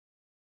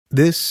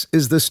This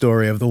is the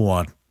story of the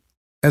one.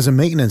 As a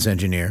maintenance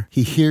engineer,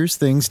 he hears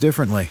things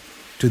differently.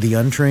 To the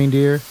untrained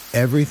ear,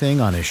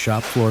 everything on his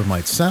shop floor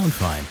might sound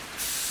fine,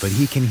 but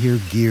he can hear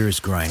gears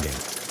grinding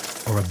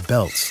or a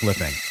belt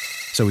slipping.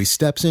 So he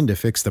steps in to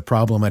fix the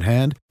problem at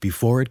hand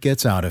before it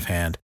gets out of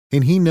hand.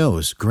 And he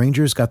knows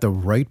Grainger's got the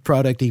right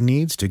product he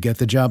needs to get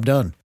the job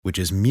done, which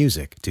is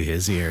music to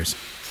his ears.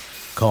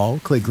 Call,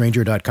 click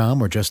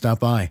Grainger.com, or just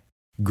stop by.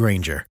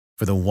 Grainger,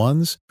 for the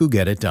ones who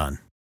get it done.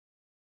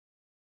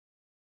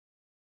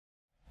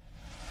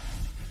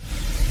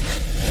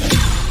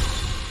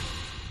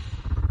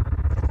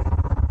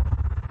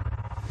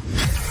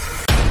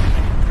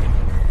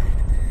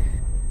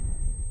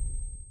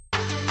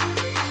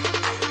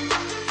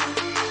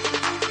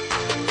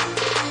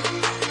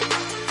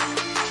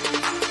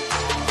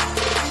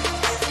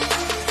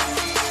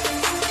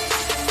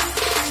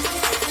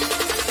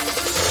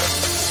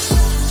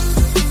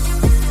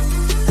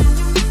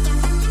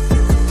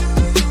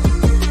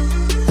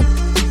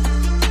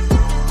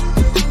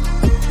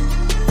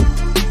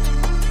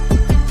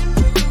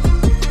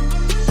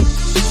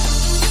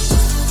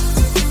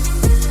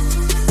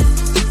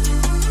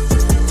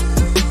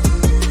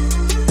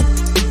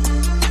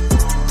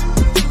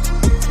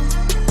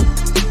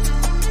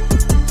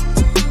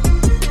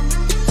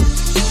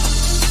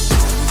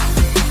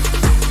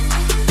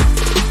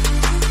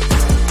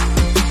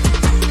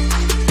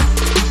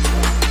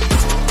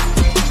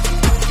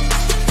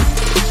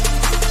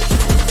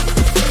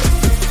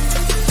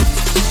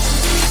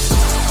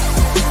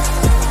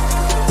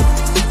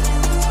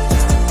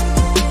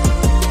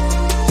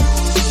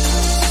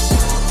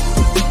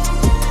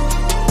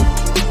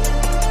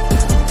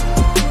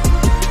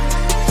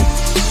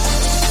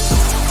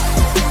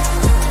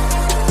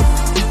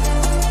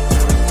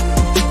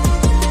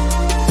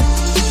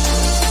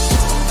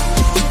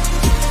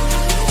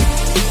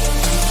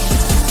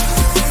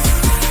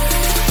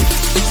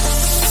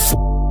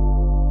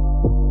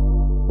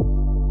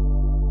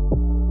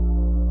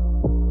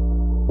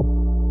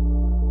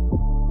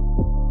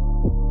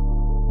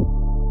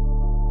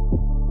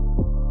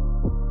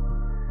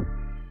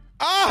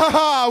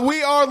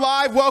 We are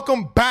live.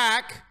 Welcome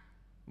back,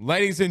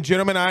 ladies and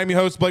gentlemen. I am your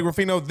host, Blake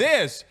Ruffino.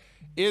 This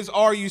is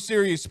Are You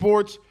Serious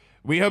Sports.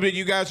 We hope that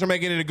you guys are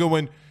making it a good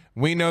one.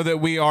 We know that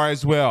we are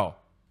as well.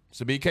 It's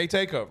the BK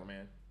Takeover,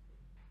 man.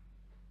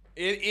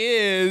 It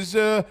is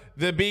the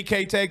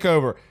BK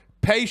Takeover.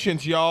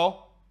 Patience,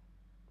 y'all.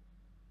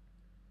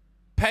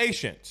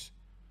 Patience.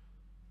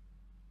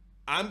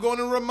 I'm going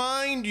to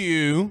remind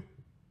you.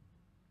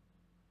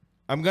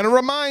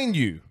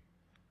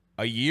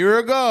 A year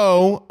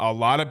ago, a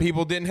lot of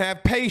people didn't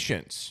have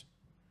patience,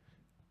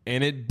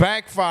 and it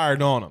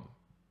backfired on them.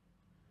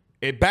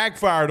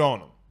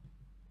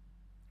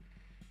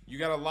 You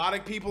got a lot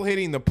of people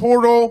hitting the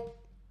portal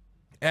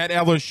at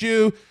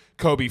LSU.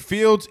 Kobe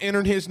Fields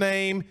entered his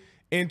name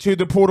into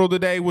the portal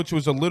today, which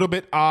was a little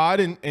bit odd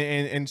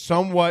and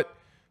somewhat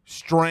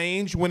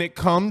strange when it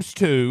comes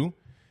to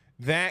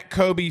that.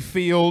 Kobe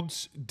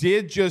Fields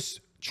did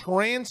just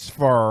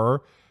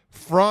transfer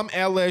from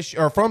LSU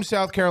or from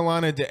South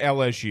Carolina to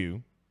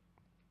LSU.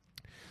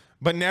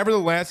 But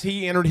nevertheless,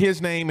 he entered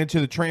his name into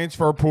the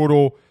transfer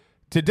portal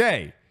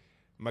today.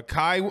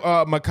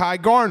 Mekhi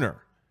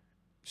Garner,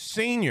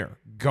 senior,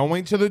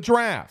 going to the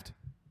draft.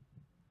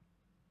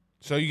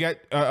 So you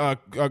got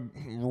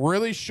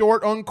really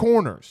short on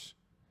corners.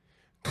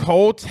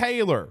 Cole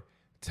Taylor,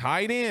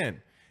 tight end.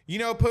 You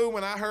know, Pooh,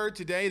 when I heard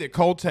today that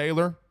Cole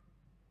Taylor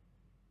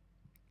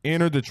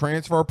entered the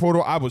transfer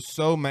portal, I was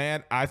so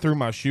mad I threw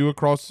my shoe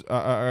across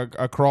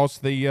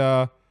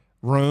the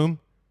room.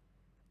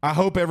 I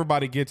hope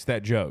everybody gets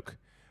that joke.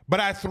 But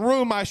I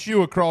threw my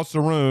shoe across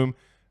the room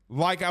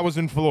like I was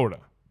in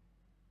Florida.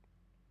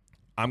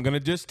 I'm going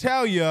to just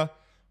tell you,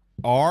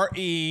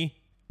 RELAX.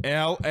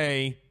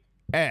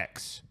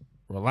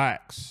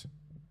 Relax.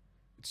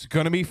 It's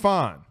going to be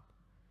fun.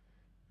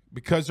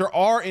 Because there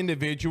are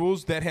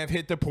individuals that have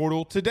hit the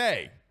portal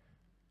today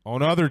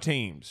on other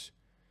teams.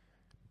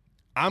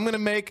 I'm going to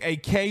make a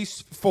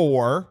case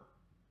for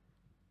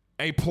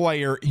a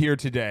player here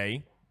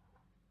today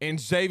in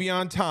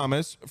Xavier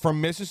Thomas from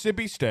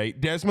Mississippi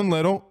State. Desmond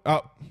Little.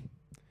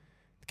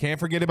 Can't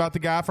forget about the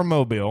guy from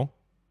Mobile.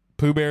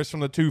 Pooh Bears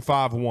from the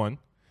 251.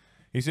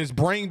 He says,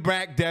 bring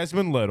back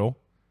Desmond Little.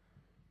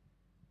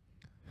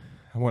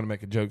 I want to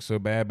make a joke so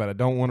bad, but I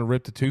don't want to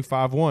rip the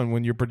 251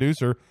 when your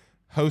producer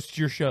hosts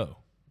your show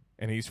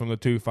and he's from the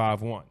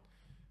 251.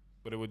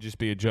 But it would just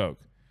be a joke.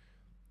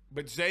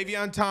 But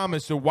Xavier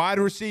Thomas, the wide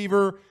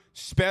receiver,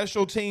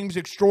 special teams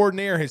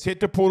extraordinaire, has hit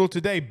the portal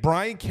today.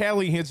 Brian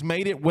Kelly has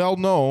made it well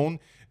known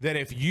that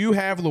if you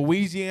have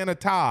Louisiana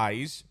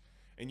ties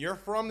and you're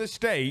from the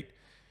state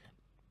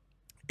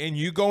and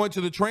you go into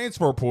the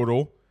transfer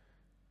portal,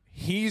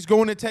 he's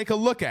going to take a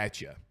look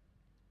at you.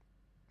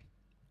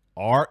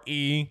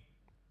 RELAX.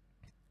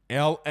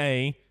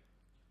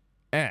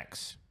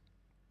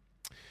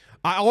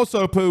 I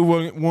also, Pooh,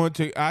 want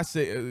to, I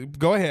say,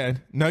 go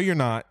ahead. No, you're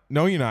not.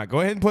 No, you're not. Go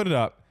ahead and put it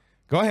up.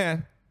 Go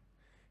ahead.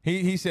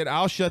 He said,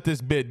 I'll shut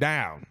this bit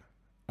down.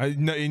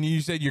 No, and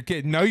you said you're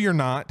kidding. No, you're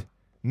not.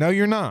 No,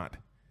 you're not.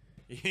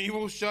 He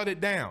will shut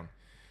it down.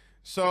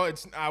 So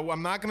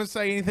I'm not going to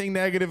say anything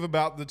negative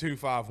about the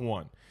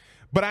 251.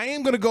 But I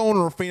am going to go on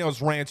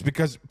Ruffino's rants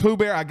because Pooh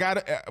Bear,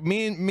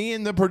 me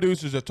and the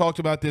producers have talked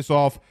about this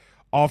off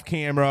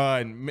camera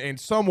and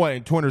somewhat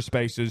in Twitter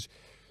Spaces.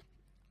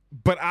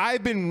 But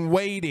I've been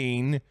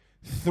waiting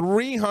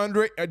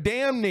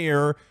damn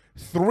near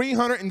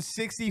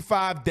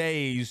 365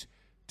 days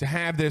to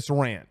have this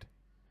rant.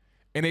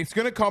 And it's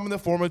going to come in the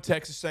form of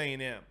Texas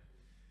A&M.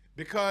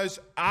 Because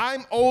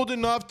I'm old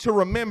enough to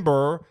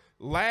remember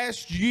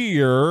last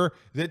year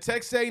that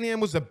Texas A&M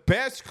was the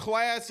best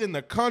class in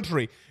the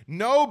country.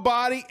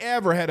 Nobody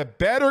ever had a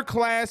better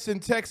class than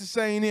Texas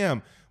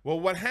A&M. Well,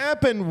 what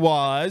happened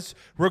was,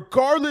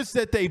 regardless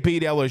that they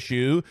beat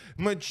LSU,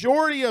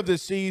 majority of the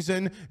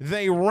season,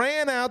 they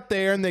ran out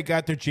there and they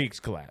got their cheeks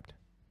clapped.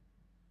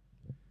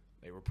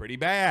 They were pretty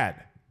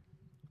bad,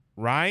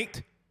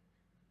 right?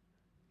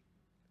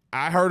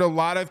 I heard a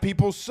lot of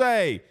people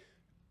say,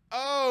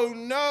 oh,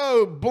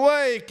 no,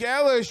 Blake,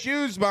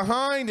 LSU's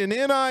behind in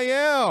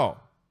NIL.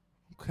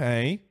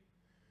 Okay.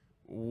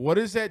 What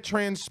is that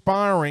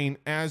transpiring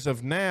as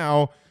of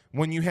now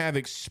when you have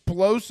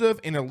explosive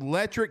and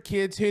electric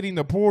kids hitting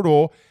the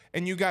portal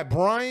and you got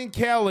Brian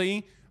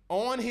Kelly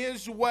on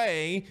his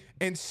way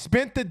and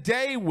spent the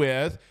day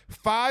with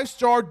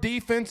 5-star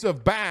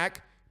defensive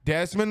back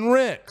Desmond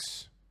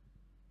Ricks?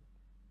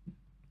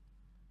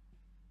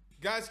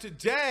 Guys,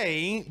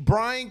 today,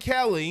 Brian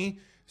Kelly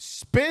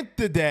spent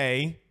the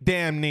day,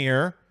 damn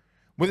near,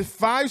 with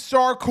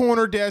 5-star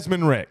corner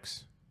Desmond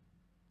Ricks.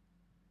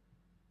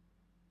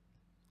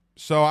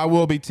 So I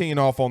will be teeing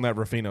off on that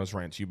Ruffino's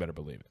rants. You better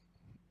believe it.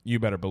 You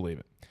better believe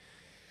it.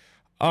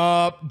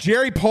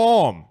 Jerry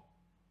Palm,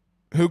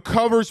 who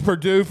covers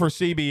Purdue for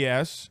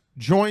CBS,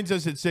 joins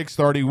us at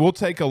 6:30. We'll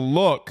take a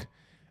look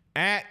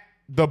at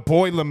the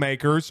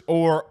Boilermakers,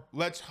 or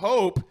let's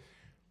hope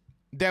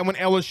that when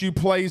LSU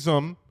plays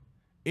them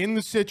in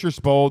the Citrus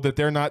Bowl that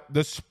they're not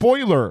the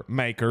spoiler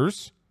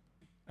makers.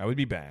 That would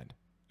be bad.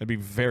 That'd be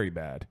very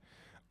bad.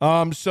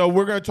 So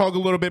we're going to talk a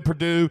little bit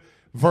Purdue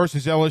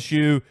versus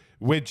LSU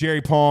with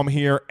Jerry Palm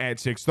here at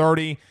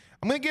 6:30.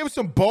 I'm going to give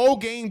some bowl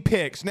game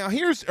picks. Now,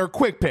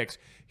 quick picks.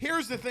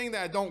 Here's the thing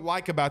that I don't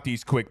like about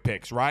these quick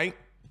picks, right?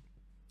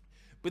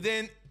 But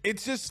then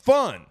it's just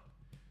fun.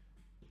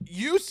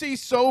 You see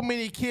so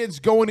many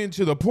kids going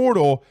into the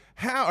portal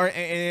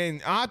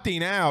and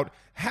opting out.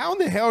 How in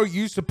the hell are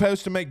you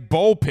supposed to make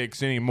bowl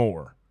picks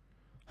anymore?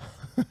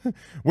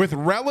 with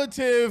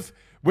relative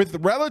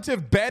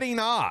betting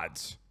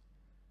odds.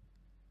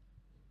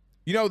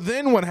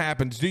 Then what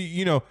happens? Do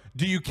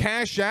you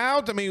cash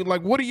out? I mean,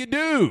 what do you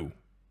do?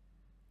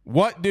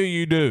 What do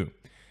you do?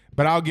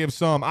 But I'll give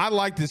some. I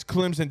like this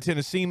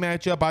Clemson-Tennessee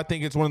matchup. I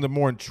think it's one of the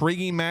more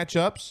intriguing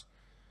matchups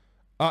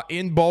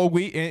in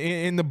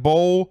the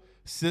bowl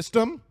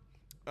system.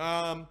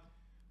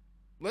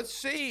 Let's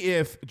see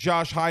if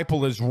Josh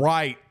Heupel is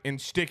right in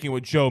sticking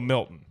with Joe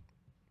Milton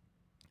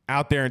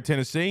out there in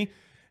Tennessee.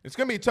 It's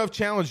going to be a tough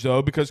challenge,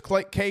 though, because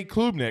Cade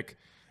Klubnik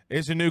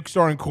is a new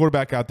starting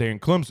quarterback out there in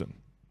Clemson.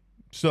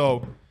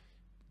 So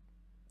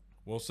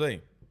we'll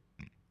see.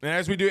 And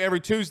as we do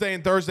every Tuesday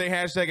and Thursday,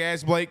 hashtag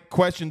Ask Blake,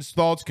 questions,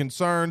 thoughts,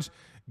 concerns,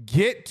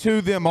 get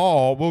to them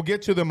all. We'll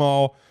get to them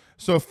all.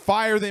 So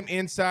fire them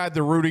inside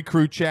the Rudy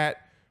Crew chat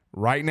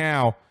right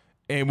now,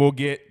 and we'll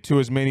get to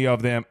as many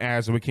of them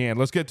as we can.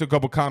 Let's get to a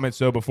couple comments,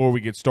 though, before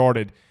we get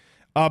started.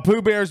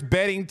 Pooh Bear's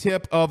betting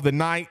tip of the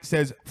night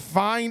says,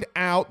 find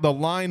out the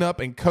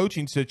lineup and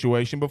coaching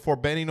situation before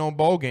betting on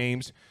bowl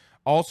games.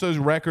 Also,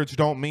 records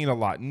don't mean a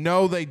lot.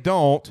 No, they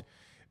don't,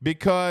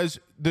 because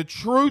the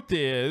truth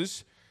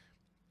is,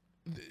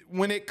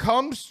 when it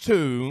comes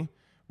to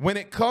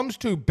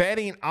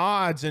betting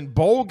odds in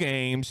bowl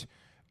games,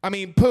 I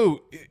mean,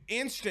 Pooh,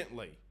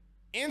 instantly,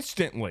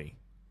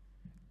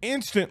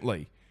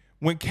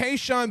 when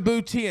Kayshon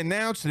Boutte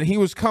announced that he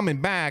was coming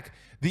back,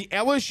 the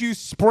LSU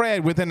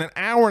spread within an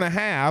hour and a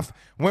half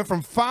went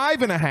from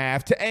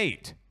 5.5 to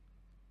 8.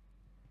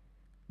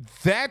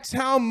 That's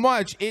how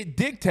much it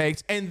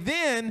dictates. And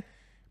then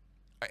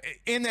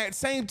in that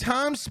same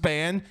time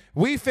span,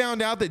 we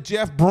found out that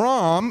Jeff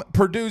Brom,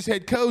 Purdue's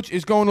head coach,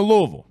 is going to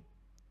Louisville.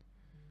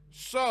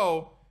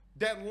 So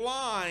that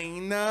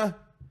line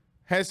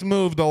has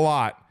moved a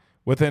lot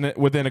within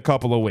a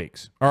couple of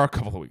weeks, or a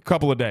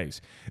couple of days.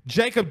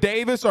 Jacob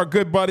Davis, our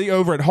good buddy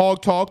over at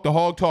Hog Talk, the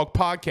Hog Talk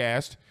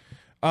podcast,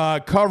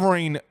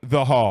 covering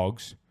the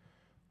Hogs.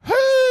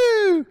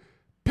 Whoo!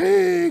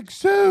 Pig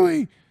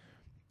Suey!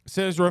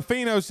 Says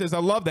Ruffino says, I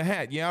love the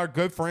hat. Yeah, our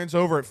good friends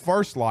over at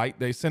First Light,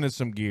 they sent us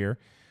some gear.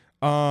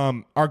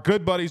 Our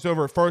good buddies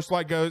over at First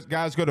Light,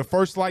 guys, go to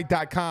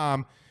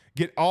firstlight.com.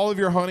 Get all of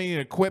your hunting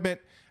and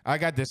equipment. I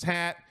got this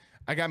hat.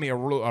 I got me a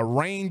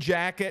rain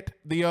jacket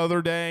the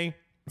other day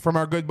from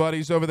our good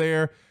buddies over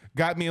there.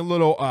 Got me a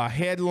little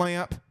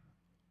headlamp.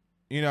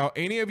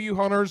 Any of you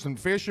hunters and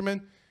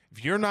fishermen,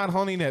 if you're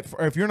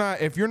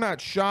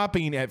not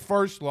shopping at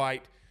First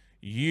Light,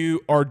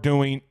 you are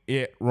doing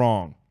it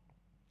wrong.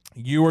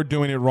 You are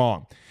doing it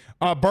wrong.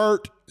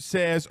 Bert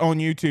says on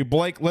YouTube,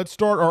 Blake, let's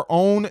start our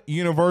own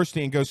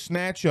university and go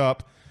snatch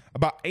up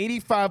about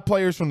 85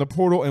 players from the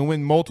portal and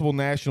win multiple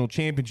national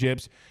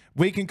championships.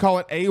 We can call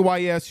it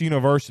AYS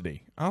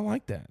University. I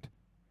like that.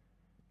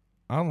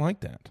 I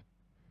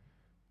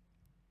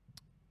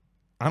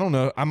don't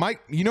know. I might,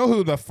 you know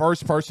who the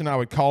first person I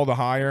would call to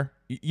hire?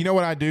 You know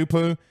what I do,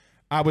 Pooh?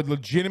 I would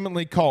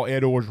legitimately call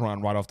Ed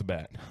Orgeron right off the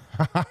bat.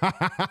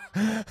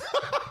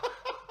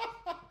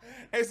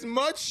 As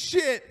much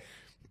shit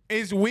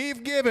as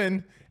we've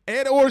given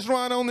Ed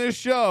Orgeron on this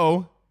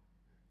show,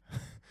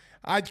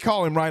 I'd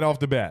call him right off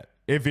the bat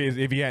if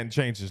he hadn't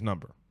changed his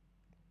number.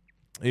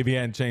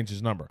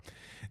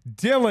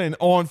 Dylan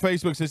on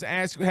Facebook says,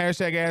 #Ask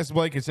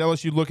Blake. It's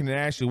LSU looking at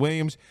Ashley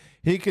Williams.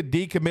 He could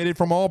decommitted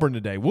from Auburn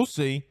today. We'll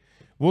see.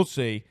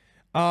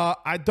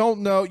 I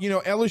don't know. You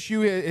know,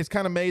 LSU has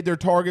kind of made their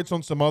targets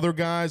on some other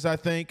guys, I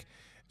think.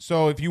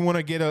 So if you want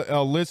to get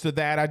a list of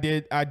that,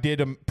 I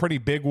did a pretty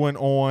big one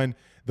on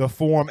the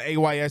forum,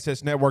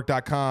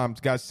 AYSSnetwork.com.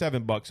 It's got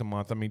 $7 a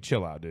month. I mean,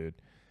 chill out, dude.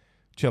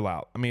 Chill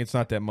out. I mean, it's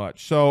not that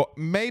much. So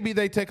maybe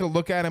they take a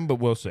look at him, but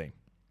we'll see.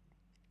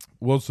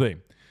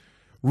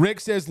 Rick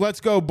says,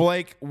 let's go,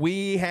 Blake.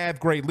 We have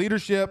great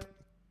leadership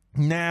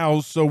now,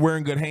 so we're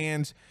in good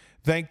hands.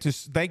 Thank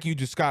you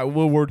to Scott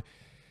Woodward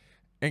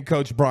and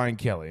Coach Brian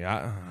Kelly.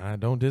 I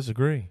don't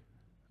disagree.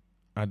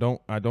 I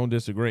don't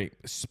disagree.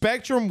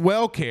 Spectrum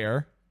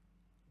WellCare.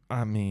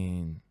 I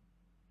mean,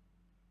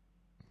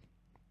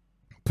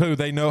 Pooh,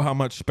 they know how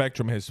much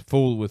Spectrum has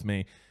fooled with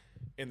me.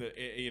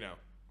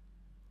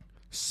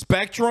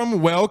 Spectrum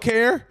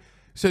WellCare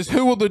says,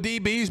 who will the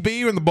DBs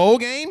be in the bowl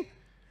game?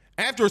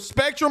 After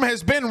Spectrum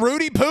has been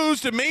Rudy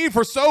Poos to me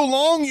for so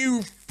long,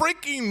 you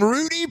freaking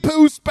Rudy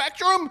Poo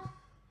Spectrum?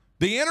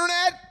 The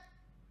internet?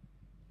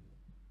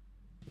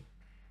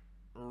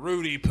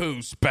 Rudy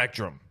Poo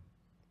Spectrum.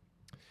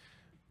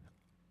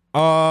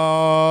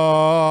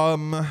 But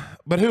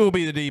who will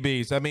be the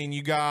DBs? I mean,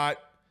 you got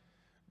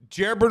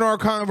Jared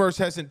Bernard-Converse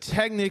hasn't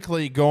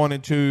technically gone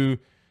into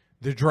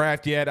the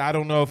draft yet. I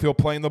don't know if he'll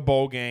play in the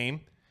bowl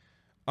game.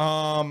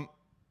 I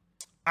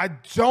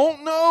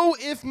don't know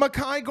if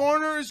Mekhi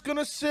Garner is going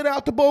to sit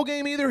out the bowl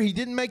game either. He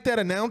didn't make that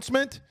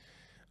announcement.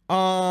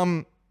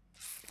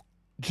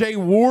 Jay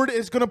Ward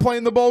is going to play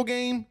in the bowl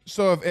game.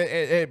 So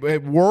if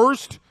at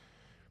worst,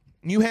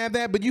 you have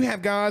that. But you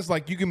have guys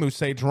like you can move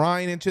Sage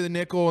Ryan into the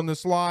nickel in the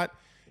slot.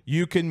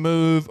 You can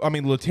move,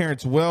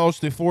 LaTerrence Welsh,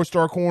 the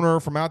 4-star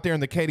corner from out there in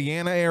the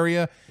Acadiana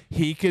area.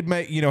 He could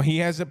make, he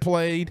hasn't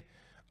played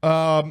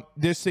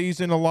this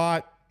season a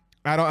lot.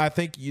 I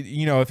think,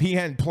 if he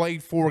hadn't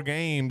played 4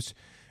 games,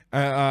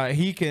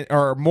 he can,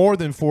 or more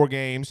than 4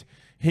 games,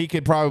 he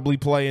could probably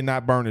play and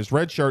not burn his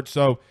red shirt.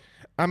 So,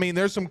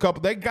 there's some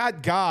couple. They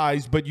got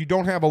guys, but you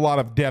don't have a lot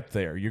of depth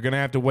there. You're going to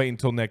have to wait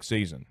until next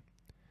season.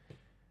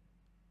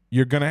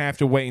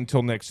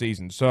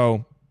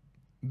 So,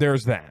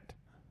 there's that.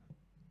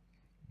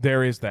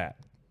 There is that.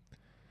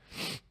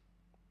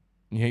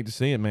 You hate to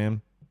see it,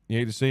 man.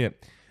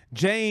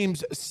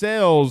 James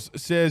Sells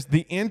says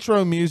the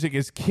intro music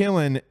is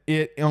killing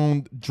it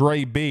on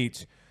Dre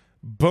Beats.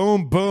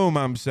 Boom, boom,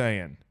 I'm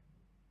saying.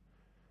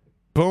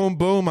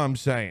 Brandon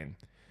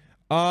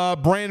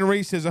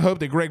Reese says, I hope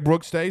that Greg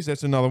Brooks stays.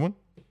 That's another one.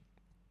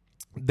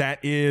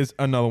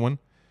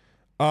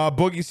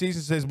 Boogie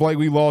Season says, Blake,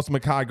 we lost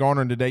Mekhi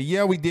Garner today.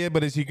 Yeah, we did,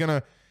 but is he going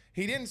to –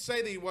 he didn't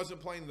say that he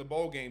wasn't playing in the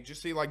bowl game.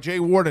 Just see, like Jay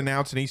Ward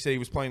announced, and he said he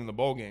was playing in the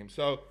bowl game.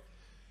 So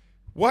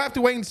we'll have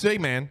to wait and see,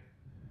 man.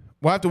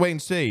 And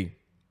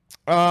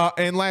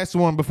last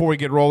one before we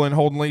get rolling,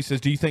 Holden Lee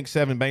says, do you think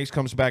Sevyn Banks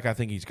comes back? I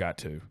think he's got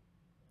to.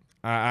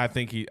 I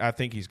think he's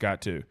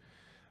got to.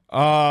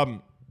 I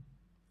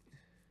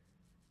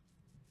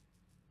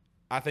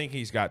think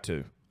he's got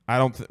to. I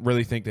don't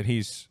really think that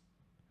he's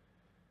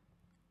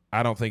 –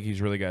 I don't think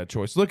he's really got a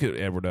choice. Look at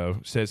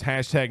Eduardo. Says,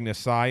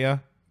 #Messiah.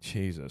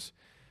 Jesus.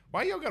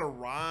 Why y'all got to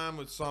rhyme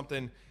with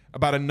something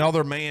about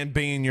another man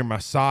being your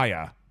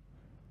Messiah?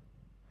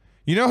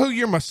 You know who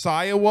your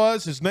Messiah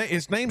was? His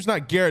name's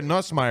not Garrett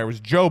Nussmeier. It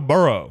was Joe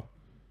Burrow.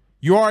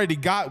 You already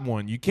got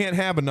one. You can't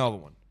have another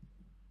one.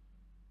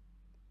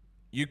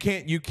 You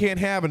can't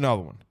have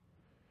another one.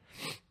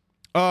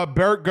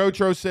 Bert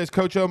Gotro says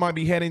Coach O might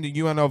be heading to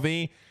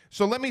UNLV.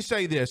 So let me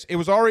say this. It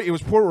was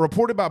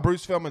reported by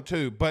Bruce Feldman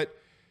too, but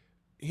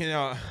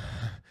you're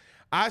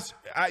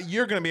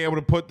going to be able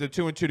to put the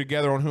 2 and 2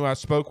 together on who I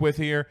spoke with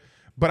here.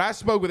 But I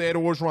spoke with Ed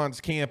Orgeron's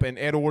camp, and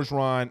Ed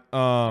Orgeron's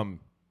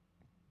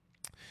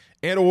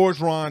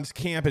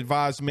camp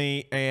advised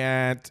me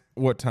at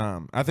what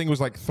time? I think it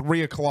was like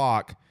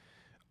 3:00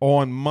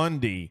 on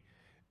Monday.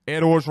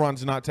 Ed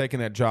Orgeron's not taking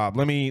that job.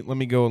 Let me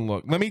go and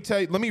look. Let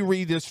me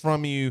read this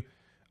from you.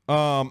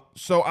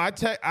 So I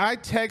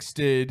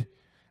texted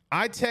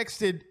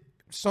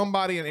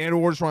somebody in Ed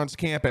Orgeron's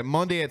camp at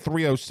Monday at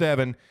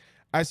 3:07.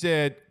 I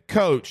said,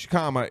 Coach,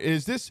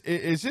 is this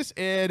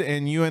Ed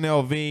and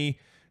UNLV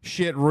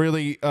shit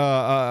really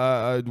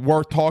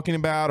worth talking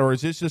about, or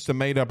is this just a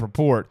made-up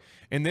report?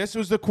 And this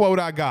was the quote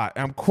I got.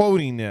 I'm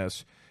quoting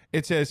this.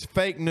 It says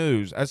fake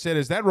news. I said,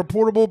 is that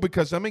reportable?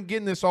 Because I've been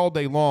getting this all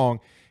day long.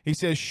 He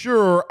says,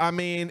 sure. I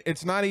mean,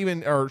 it's not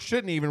even, or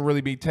shouldn't even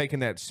really be taken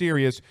that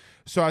serious.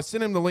 So I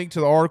sent him the link to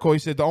the article. He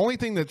said, the only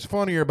thing that's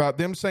funnier about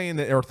them saying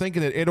that or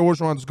thinking that Ed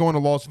Orgeron is going to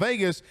Las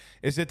Vegas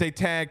is that they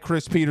tagged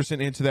Chris Peterson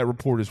into that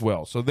report as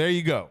well. So there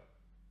you go.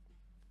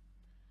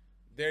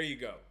 There you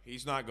go.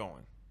 He's not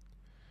going.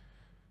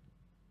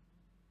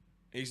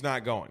 He's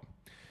not going.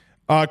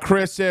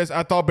 Chris says,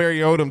 I thought Barry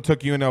Odom took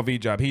UNLV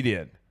job. He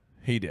did.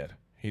 He did.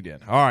 He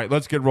did. All right,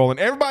 let's get rolling.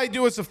 Everybody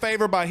do us a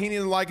favor by hitting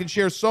the like and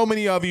share. So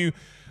many of you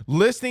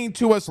listening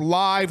to us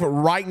live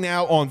right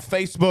now on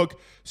Facebook.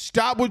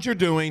 Stop what you're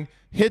doing.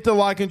 Hit the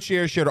like and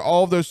share. Share to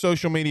all of those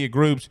social media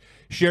groups.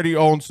 Share to your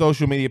own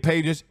social media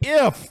pages.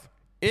 If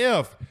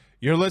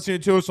you're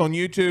listening to us on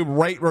YouTube,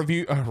 rate,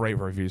 review,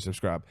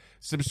 subscribe.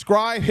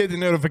 Subscribe, hit the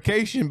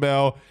notification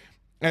bell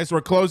as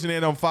we're closing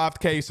in on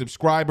 5K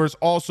subscribers.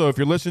 Also, if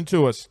you're listening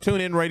to us,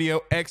 TuneIn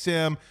Radio,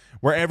 XM,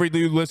 wherever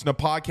you listen to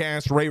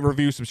podcasts, rate,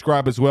 review,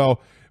 subscribe as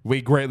well.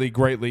 We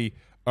greatly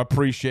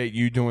appreciate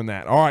you doing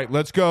that. All right,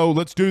 let's go.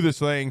 Let's do this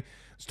thing.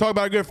 Let's talk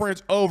about our good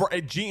friends over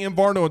at GM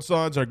Varno &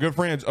 Sons, our good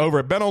friends over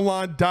at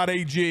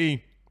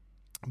betonline.ag.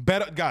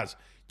 Guys,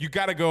 you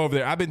got to go over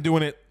there. I've been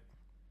doing it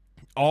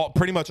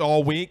pretty much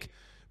all week,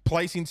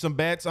 placing some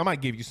bets. I might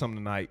give you some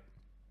tonight.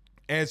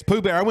 As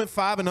Pooh Bear, I went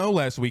 5-0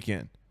 last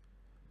weekend.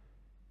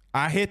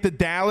 I hit the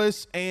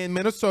Dallas and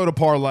Minnesota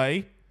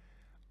parlay.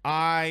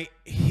 I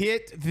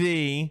hit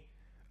the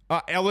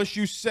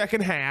LSU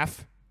second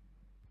half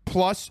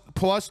plus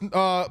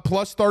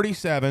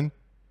 37.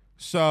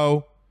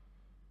 So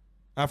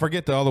I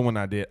forget the other one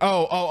I did.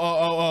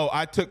 Oh!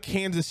 I took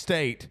Kansas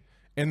State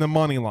in the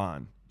money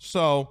line.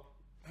 So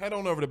head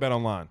on over to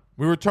BetOnline.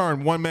 We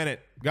return 1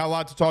 minute. Got a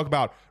lot to talk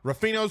about.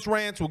 Ruffino's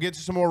rants. We'll get to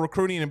some more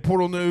recruiting and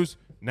portal news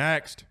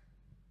next.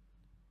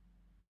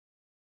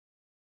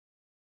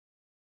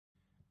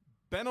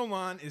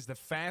 BetOnline is the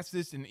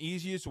fastest and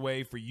easiest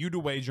way for you to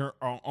wager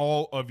on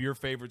all of your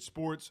favorite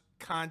sports,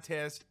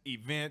 contests,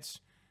 events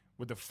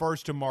with the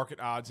first-to-market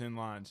odds and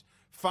lines.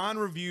 Find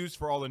reviews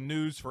for all the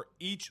news for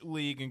each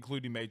league,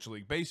 including Major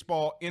League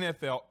Baseball,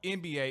 NFL,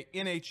 NBA,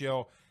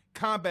 NHL,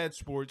 combat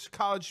sports,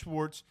 college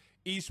sports,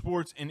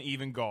 esports, and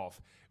even golf.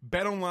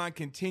 BetOnline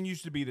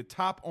continues to be the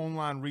top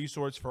online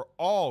resource for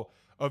all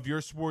of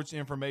your sports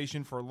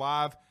information for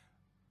live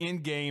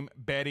in-game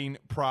betting,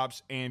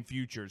 props, and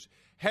futures.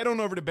 Head on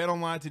over to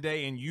BetOnline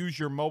today and use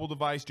your mobile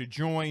device to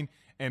join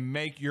and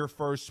make your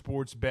first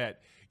sports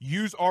bet.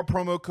 Use our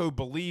promo code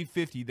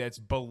BELIEVE50, that's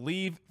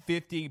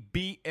BELIEVE50,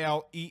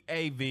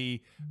 BLEAV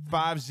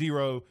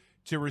 50,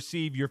 to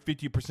receive your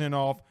 50%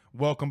 off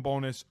welcome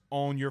bonus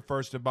on your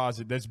first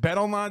deposit. That's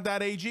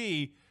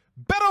betonline.ag,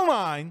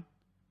 betonline.ag.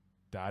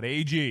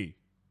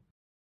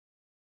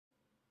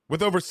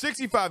 With over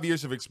 65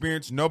 years of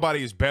experience,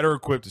 nobody is better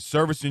equipped to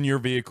service in your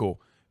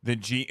vehicle than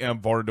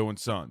GM Varno &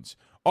 Sons.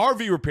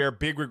 RV repair,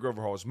 big rig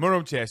overhauls,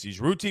 motorhome chassis,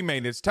 routine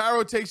maintenance, tire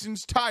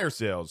rotations, tire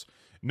sales.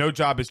 No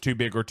job is too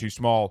big or too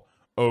small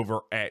over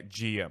at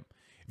GM.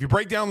 If you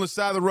break down the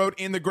side of the road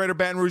in the greater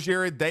Baton Rouge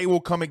area, they will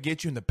come and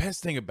get you. And the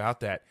best thing about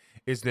that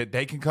is that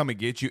they can come and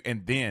get you,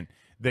 and then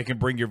they can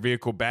bring your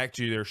vehicle back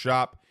to their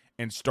shop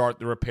and start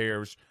the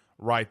repairs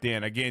right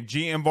then. Again,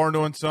 GM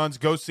Varno & Sons.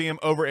 Go see them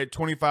over at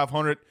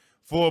 2500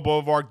 Fuller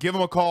Boulevard. Give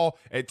them a call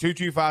at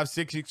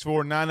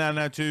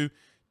 225-664-9992.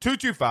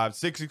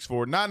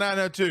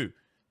 225-664-9992.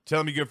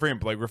 Tell them your good friend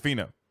Blake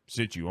Ruffino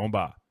sent you on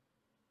by.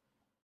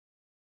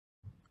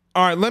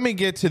 All right, let me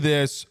get to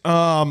this.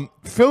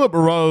 Philip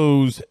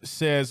Rose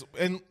says,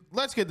 and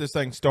let's get this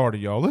thing started,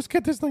 y'all.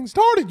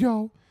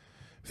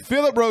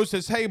 Philip Rose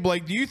says, hey,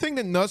 Blake, do you think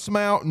that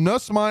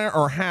Nussmeier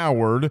or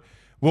Howard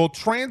will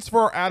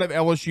transfer out of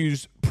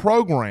LSU's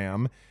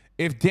program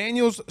if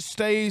Daniels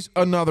stays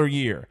another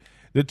year?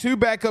 The two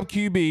backup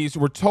QBs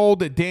were told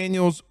that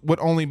Daniels would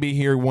only be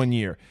here 1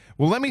 year.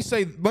 Well, let me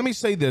say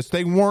this.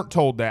 They weren't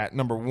told that,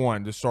 number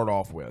one, to start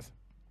off with.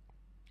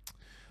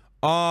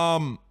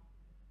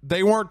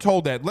 They weren't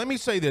told that. Let me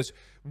say this.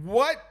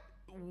 What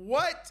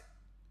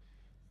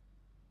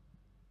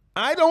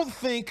I don't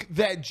think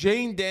that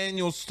Jane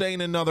Daniels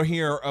staying another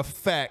year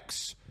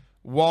affects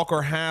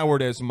Walker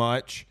Howard as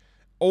much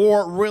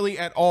or really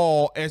at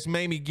all as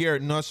maybe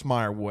Garrett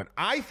Nussmeier would.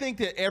 I think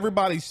that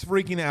everybody's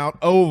freaking out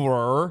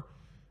over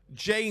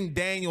Jane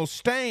Daniels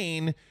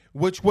staying,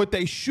 which what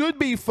they should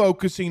be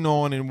focusing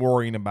on and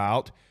worrying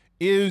about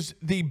is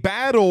the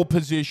battle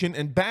position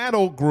and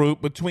battle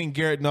group between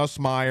Garrett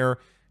Nussmeier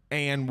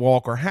and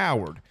Walker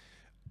Howard.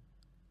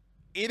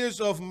 It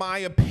is of my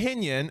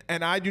opinion,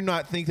 and I do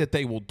not think that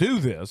they will do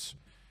this,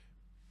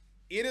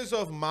 it is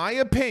of my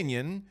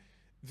opinion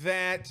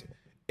that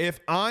if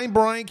I'm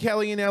Brian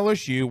Kelly in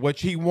LSU,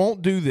 which he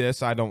won't do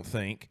this, I don't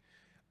think,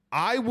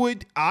 I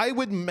would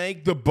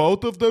make the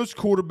both of those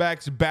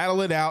quarterbacks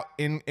battle it out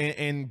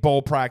in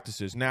bowl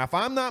practices. Now, if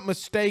I'm not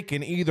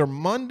mistaken,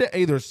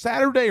 either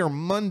Saturday or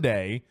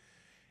Monday,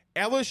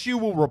 LSU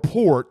will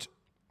report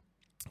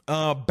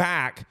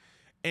back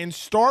and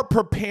start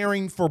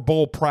preparing for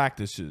bowl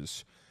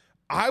practices.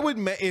 I would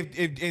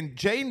if and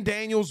Jaden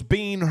Daniels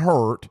being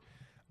hurt,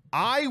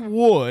 I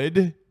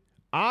would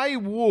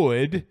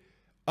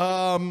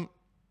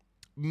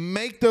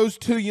make those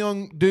two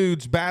young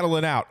dudes battle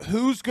it out.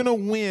 Who's going to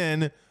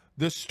win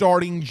the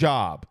starting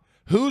job?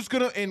 Who's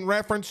going to, in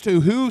reference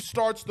to who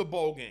starts the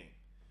bowl game?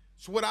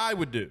 It's what I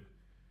would do.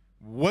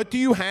 What do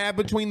you have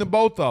between the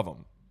both of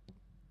them?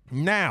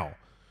 Now,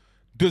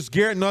 does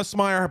Garrett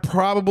Nussmeier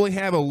probably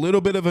have a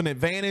little bit of an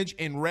advantage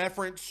in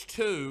reference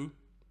to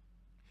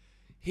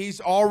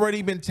he's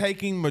already been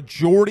taking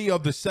majority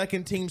of the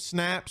second team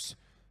snaps,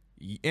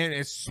 and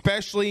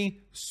especially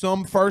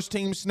some first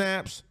team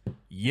snaps?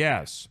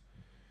 Yes.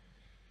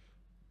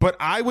 But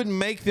I would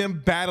make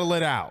them battle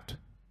it out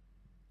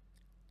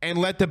and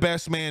let the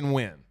best man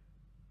win.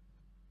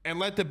 And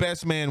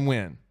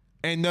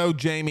no,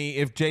 Jamie,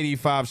 if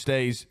JD5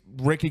 stays,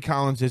 Ricky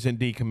Collins isn't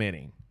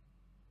decommitting.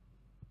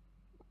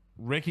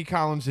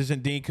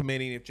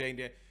 If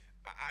Jaden,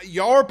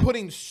 y'all are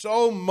putting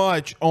so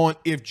much on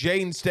if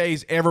Jaden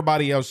stays,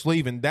 everybody else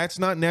leaving. That's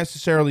not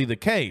necessarily the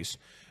case.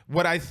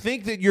 What I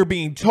think that you're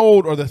being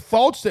told, or the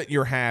thoughts that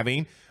you're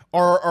having,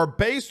 are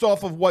based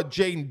off of what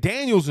Jaden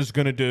Daniels is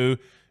going to do,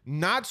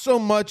 not so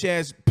much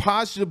as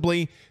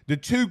possibly the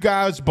two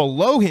guys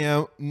below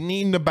him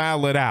needing to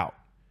battle it out.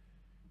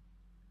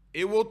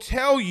 It will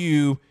tell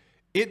you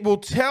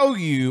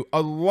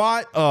a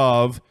lot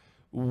of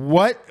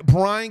what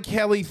Brian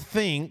Kelly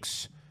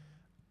thinks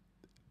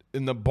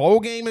in the bowl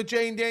game if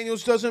Jaden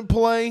Daniels doesn't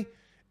play,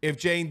 if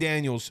Jaden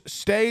Daniels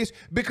stays.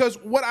 Because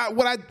what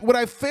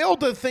I fail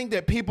to think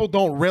that people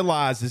don't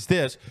realize is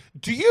this.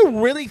 Do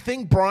you really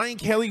think Brian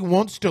Kelly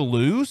wants to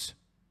lose?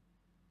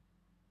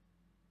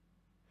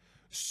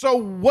 So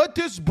what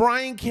does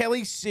Brian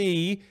Kelly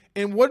see,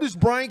 and what does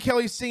Brian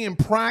Kelly see in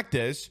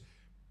practice?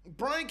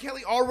 Brian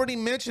Kelly already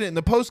mentioned it in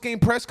the post-game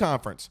press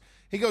conference.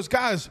 He goes,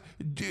 guys,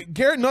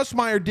 Garrett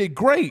Nussmeier did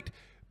great,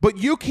 but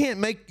you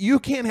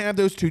can't have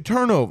those two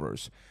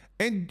turnovers.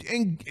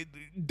 And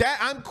that,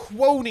 I'm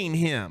quoting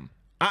him.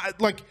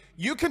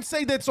 You can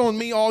say that's on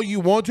me all you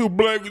want to.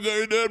 Blake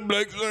saying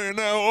that,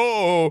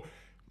 oh.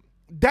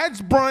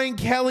 That's Brian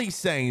Kelly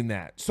saying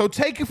that. So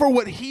take it for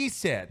what he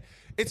said.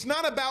 It's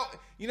not about,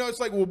 it's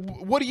like, well,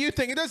 what do you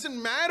think? It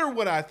doesn't matter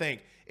what I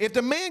think. If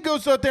the man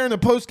goes out there in the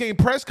post-game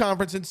press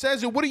conference and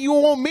says it, what do you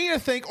want me to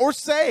think or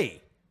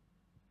say?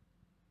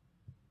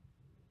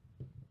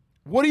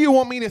 What do you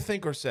want me to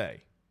think or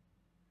say?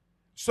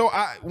 So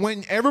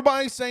when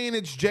everybody's saying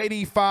it's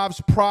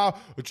JD5's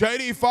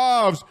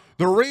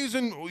the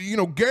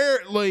reason,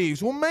 Garrett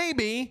leaves. Well,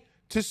 maybe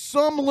to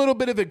some little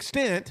bit of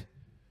extent,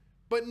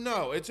 but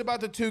no, it's about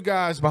the two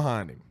guys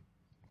behind him.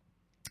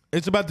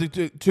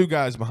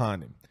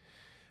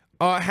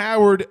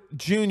 Howard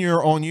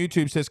Jr. on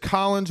YouTube says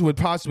Collins would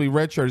possibly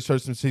redshirt his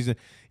freshman season.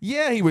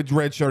 Yeah, he would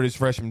redshirt his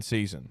freshman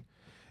season.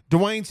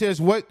 Dwayne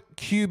says, what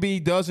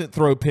QB doesn't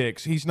throw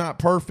picks? He's not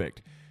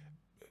perfect.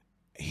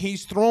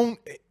 He's thrown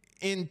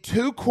in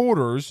 2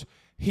 quarters,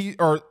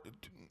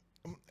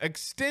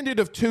 extended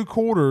of 2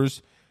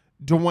 quarters,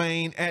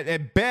 Dwayne,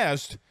 at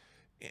best,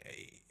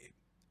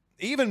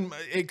 even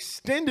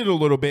extended a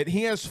little bit,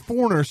 he has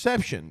 4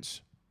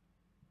 interceptions.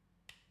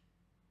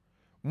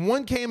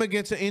 One came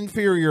against an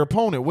inferior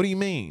opponent. What do you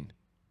mean?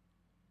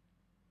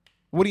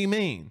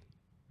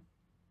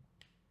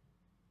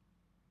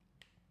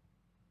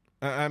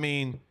 I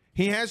mean,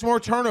 he has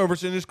more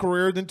turnovers in his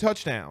career than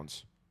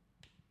touchdowns.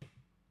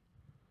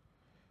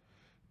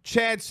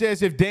 Chad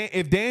says if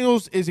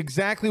Daniels is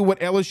exactly what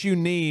LSU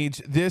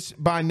needs this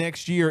by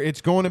next year,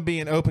 it's going to be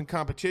an open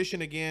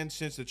competition again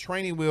since the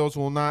training wheels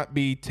will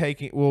be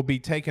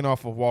taken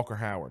off of Walker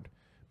Howard.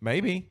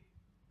 Maybe.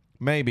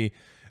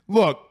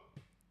 Look,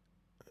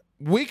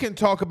 we can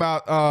talk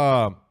about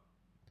that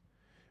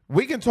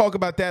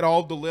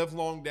all the live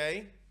long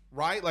day,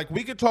 right? Like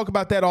we could talk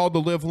about that all the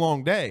live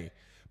long day.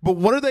 But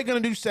what are they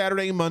going to do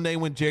Saturday and Monday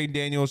when Jaden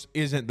Daniels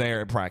isn't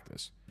there at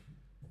practice?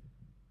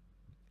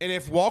 And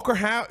if Walker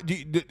Howard,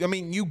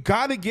 you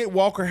got to get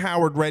Walker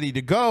Howard ready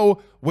to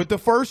go with the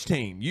first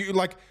team.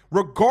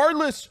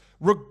 Regardless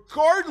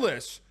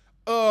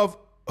of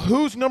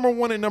who's number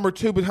 1 and number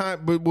 2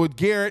 behind with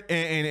Garrett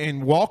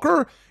and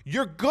Walker,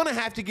 you're going to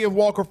have to give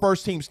Walker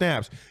first team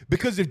snaps.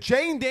 Because if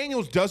Jaden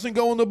Daniels doesn't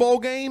go in the bowl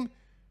game,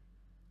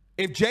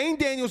 if Jaden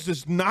Daniels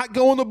does not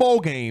go in the bowl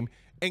game,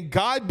 and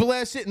God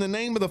bless it in the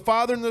name of the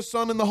Father and the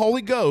Son and the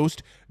Holy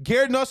Ghost,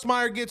 Garrett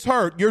Nussmeier gets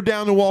hurt, you're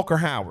down to Walker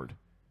Howard.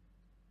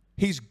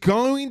 He's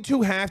going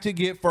to have to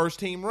get first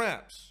team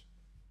reps.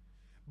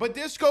 But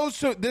this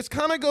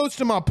kind of goes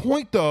to my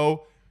point,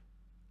 though,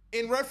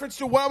 in reference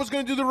to what I was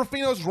going to do the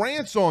Ruffino's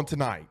rants on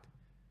tonight.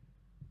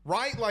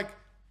 Right? Like,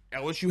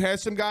 LSU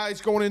has some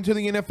guys going into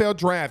the NFL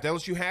draft.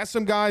 LSU has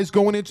some guys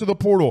going into the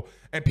portal.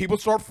 And people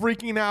start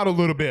freaking out a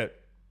little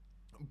bit.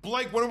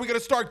 Blake, when are we going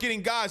to start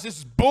getting guys? This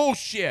is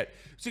bullshit.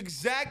 It's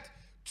exact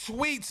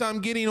tweets I'm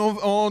getting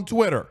on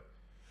Twitter.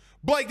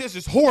 Blake, this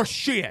is horse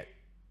shit.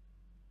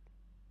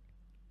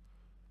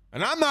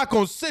 And I'm not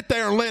going to sit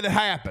there and let it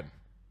happen.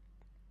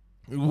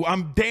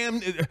 I'm damn,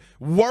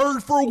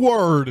 word for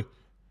word,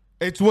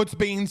 it's what's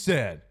being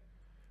said.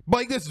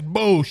 Blake, this is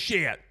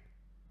bullshit.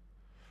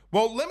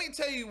 Well, let me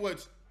tell you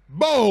what's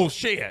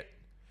bullshit.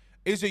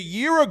 Is a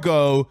year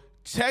ago,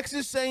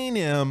 Texas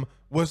A&M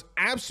was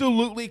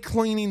absolutely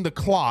cleaning the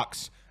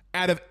clocks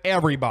out of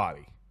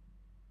everybody.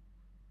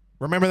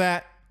 Remember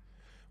that?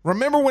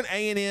 Remember when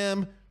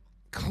A&M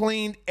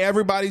cleaned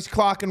everybody's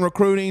clock in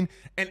recruiting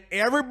and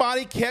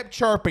everybody kept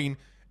chirping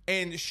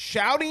and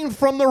shouting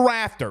from the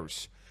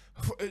rafters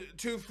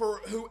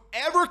for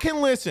whoever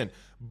can listen,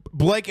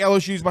 Blake,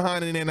 LSU's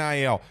behind an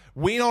NIL.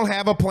 We don't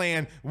have a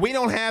plan. We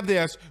don't have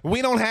this.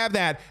 We don't have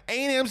that.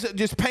 A&M's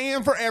just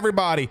paying for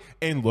everybody.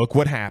 And look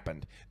what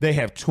happened. They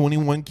have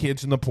 21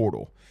 kids in the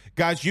portal.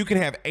 Guys, you can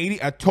have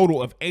a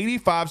total of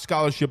 85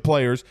 scholarship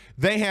players.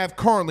 They have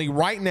currently,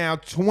 right now,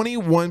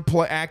 21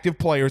 active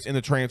players in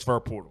the transfer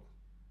portal.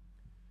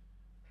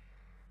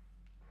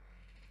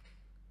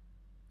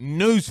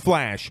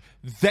 Newsflash,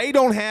 they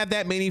don't have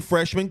that many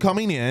freshmen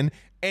coming in.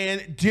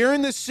 And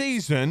during the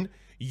season,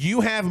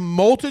 you have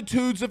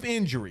multitudes of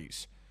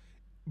injuries.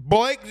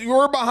 Blake,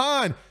 you're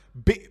behind.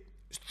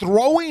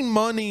 Throwing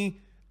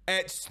money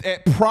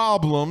at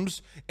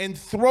problems and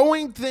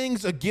throwing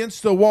things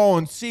against the wall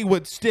and see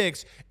what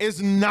sticks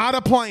is not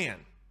a plan.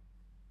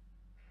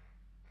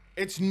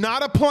 It's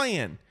not a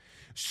plan.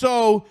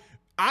 So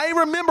I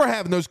remember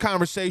having those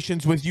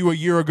conversations with you a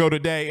year ago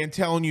today and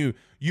telling you,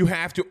 you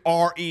have to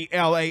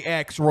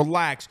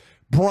relax.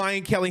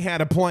 Brian Kelly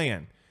had a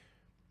plan.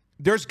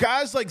 There's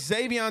guys like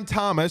Xavier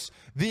Thomas,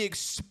 the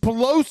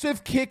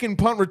explosive kick and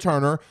punt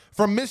returner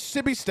from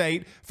Mississippi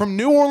State, from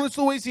New Orleans,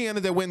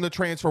 Louisiana, that went in the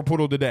transfer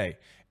portal today.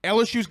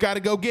 LSU's got to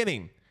go get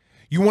him.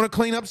 You want to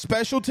clean up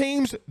special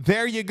teams?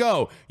 There you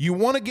go. You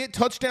want to get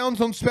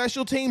touchdowns on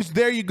special teams?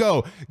 There you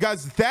go.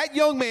 Guys, that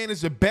young man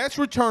is the best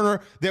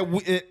returner that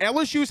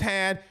LSU's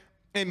had,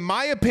 in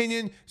my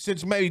opinion,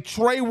 since maybe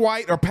Trey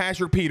White or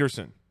Patrick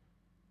Peterson.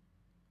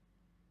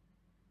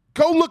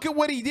 Go look at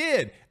what he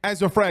did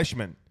as a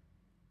freshman.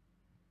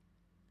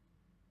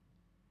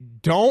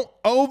 Don't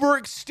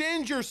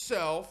overextend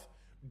yourself.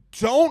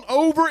 Don't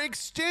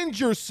overextend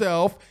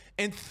yourself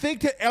and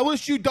think that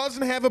LSU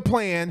doesn't have a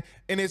plan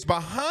and is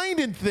behind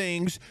in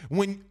things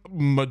when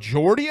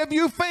majority of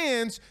you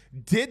fans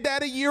did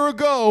that a year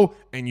ago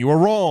and you were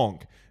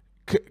wrong.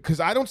 Because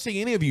I don't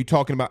see any of you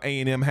talking about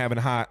A&M having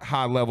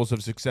high levels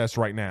of success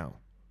right now.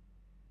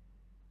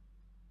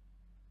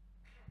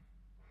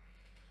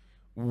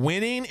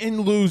 Winning and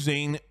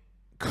losing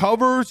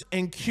covers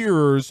and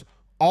cures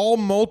all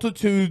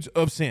multitudes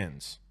of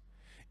sins.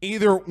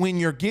 Either when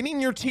you're getting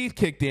your teeth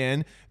kicked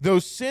in,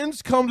 those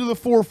sins come to the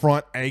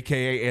forefront,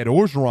 a.k.a. Ed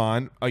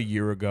Orgeron a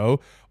year ago,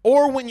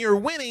 or when you're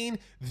winning,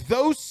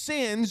 those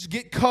sins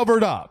get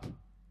covered up.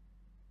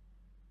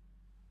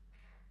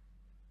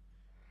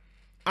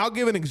 I'll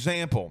give an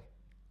example.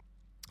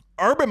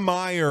 Urban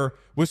Meyer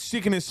was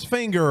sticking his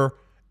finger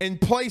in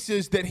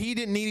places that he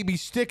didn't need to be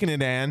sticking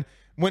it in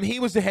when he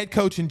was the head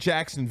coach in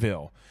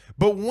Jacksonville.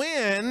 But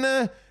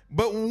when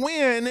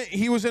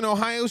he was in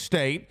Ohio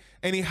State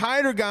and he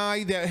hired a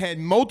guy that had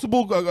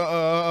multiple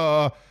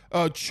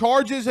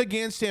charges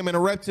against him and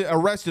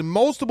arrested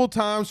multiple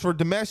times for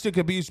domestic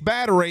abuse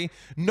battery,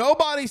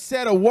 nobody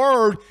said a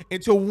word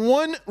until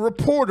one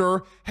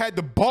reporter had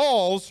the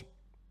balls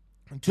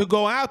to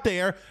go out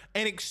there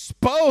and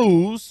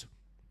expose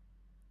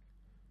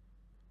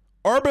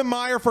Urban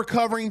Meyer for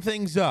covering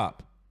things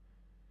up.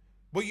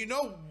 Well, you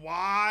know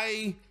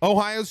why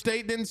Ohio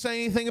State didn't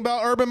say anything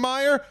about Urban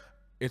Meyer?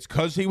 It's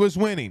because he was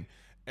winning.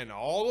 And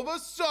all of a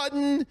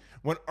sudden,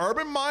 when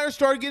Urban Meyer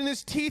started getting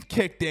his teeth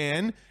kicked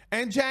in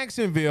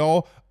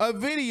Jacksonville, a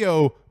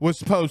video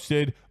was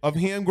posted of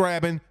him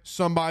grabbing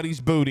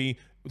somebody's booty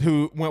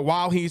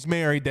while he's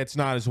married that's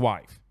not his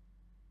wife.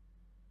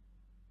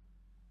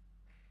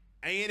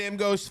 A&M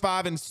goes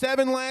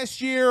 5-7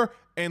 last year,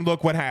 and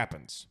look what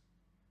happens.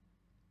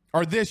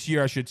 Or this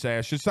year, I should say.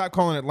 I should stop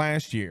calling it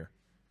last year.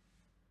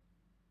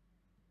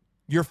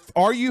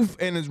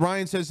 And as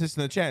Ryan says this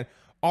in the chat,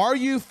 are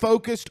you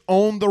focused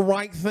on the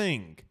right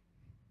thing?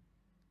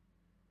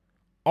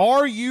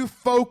 Are you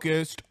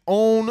focused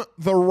on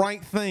the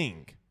right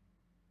thing?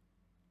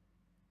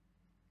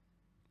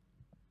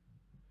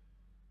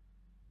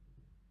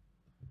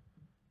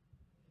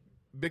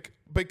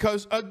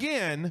 Because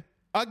again,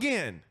 a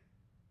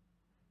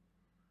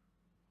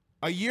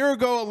year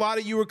ago, a lot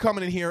of you were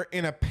coming in here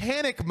in a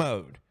panic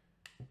mode.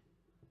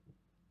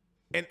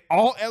 And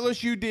all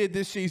LSU did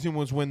this season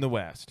was win the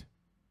West.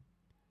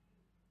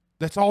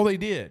 That's all they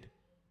did.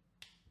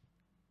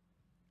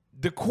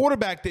 The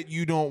quarterback that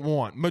you don't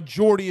want,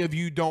 majority of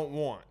you don't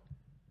want.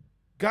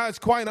 Guys,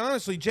 quite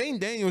honestly, Jane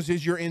Daniels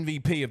is your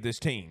MVP of this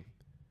team.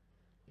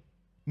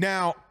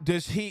 Now,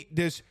 does he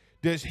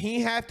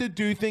have to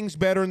do things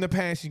better in the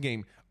passing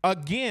game?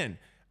 Again,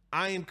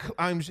 I'm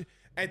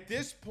at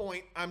this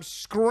point, I'm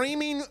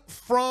screaming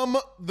from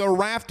the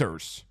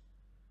rafters.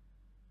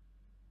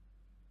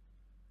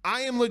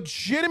 I am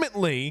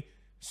legitimately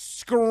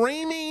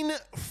screaming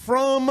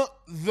from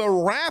the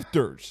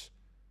rafters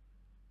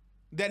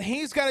that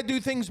he's got to do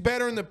things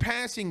better in the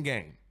passing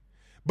game.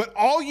 But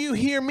all you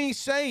hear me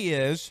say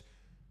is,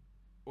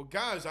 Well,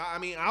 guys, I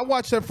mean, I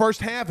watched that first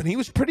half, and he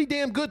was pretty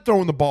damn good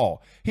throwing the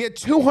ball. He had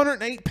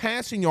 208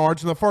 passing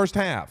yards in the first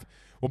half.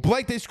 Well,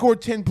 Blake, they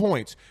scored 10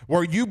 points.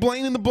 Were you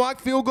blaming the blocked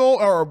field goal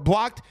or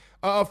blocked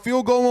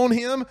field goal on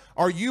him?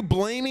 Are you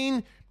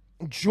blaming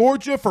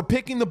Georgia for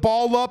picking the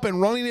ball up and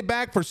running it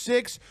back for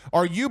 6?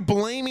 Are you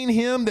blaming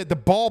him that the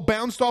ball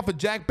bounced off of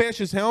Jack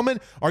Bash's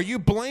helmet? Are you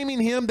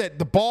blaming him that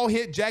the ball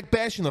hit Jack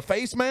Bash in the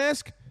face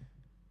mask?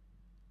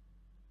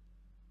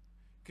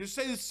 Could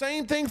say the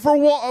same thing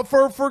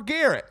for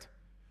Garrett.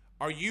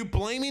 Are you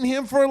blaming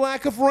him for a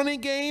lack of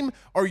running game?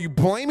 Are you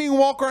blaming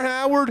Walker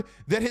Howard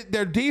that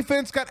their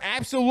defense got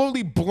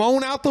absolutely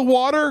blown out the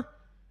water?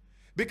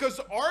 Because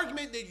the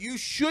argument that you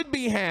should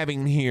be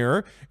having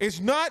here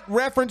is not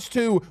reference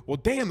to, well,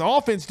 damn, the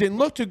offense didn't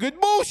look too good.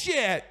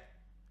 Bullshit.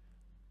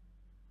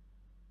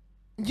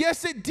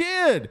 Yes, it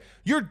did.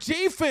 Your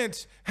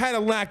defense had a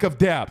lack of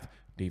depth.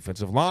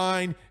 Defensive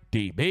line,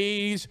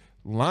 DBs,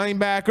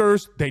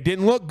 linebackers, they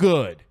didn't look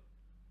good.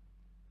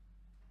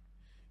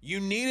 You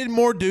needed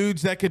more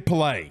dudes that could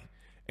play,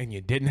 and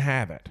you didn't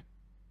have it.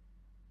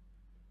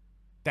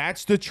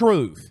 That's the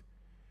truth.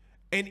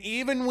 And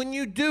even when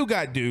you do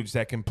got dudes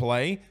that can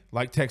play,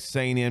 like Texas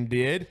A&M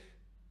did,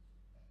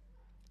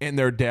 in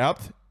their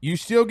depth, you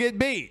still get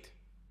beat.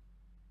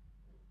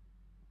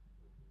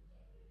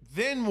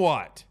 Then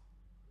what?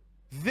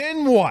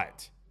 Then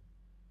what?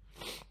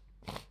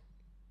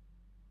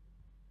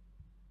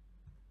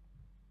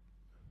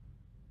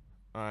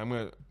 All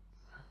right,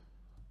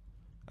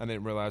 I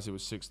didn't realize it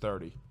was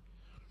 6:30.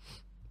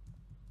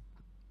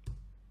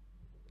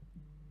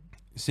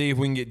 See if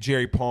we can get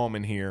Jerry Palm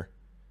in here.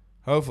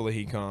 Hopefully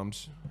he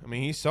comes. I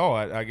mean, he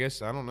saw it. I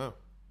guess. I don't know.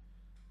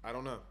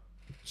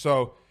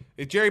 So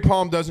if Jerry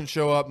Palm doesn't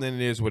show up, then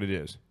it is what it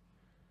is.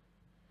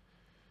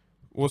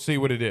 We'll see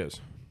what it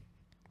is.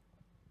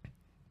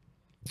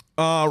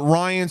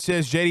 Ryan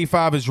says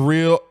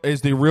JD5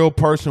 is the real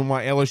person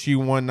why LSU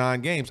won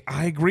 9 games.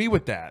 I agree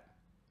with that.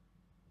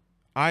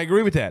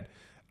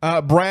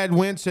 Brad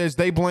Wentz says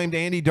they blamed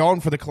Andy Dalton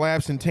for the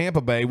collapse in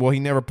Tampa Bay. Well, he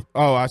never.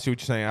 Oh, I see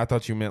what you're saying. I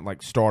thought you meant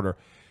like starter.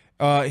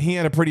 He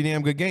had a pretty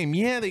damn good game.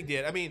 Yeah, they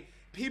did. I mean,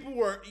 people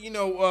were,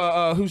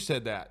 who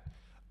said that?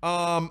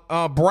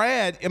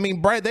 Brad. I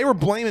mean, Brad. They were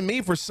blaming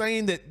me for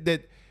saying that the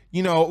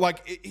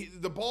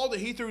ball that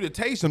he threw to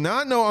Taysom.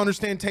 Now I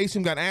understand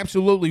Taysom got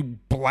absolutely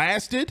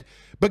blasted,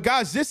 but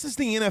guys, this is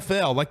the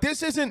NFL. Like,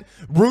 this isn't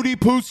Rudy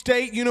Poo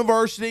State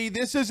University.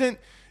 This isn't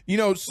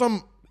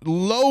some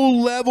low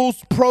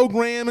levels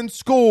program in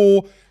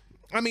school.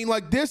 I mean,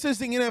 like, this is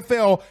the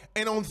NFL,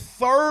 and on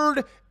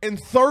 3rd and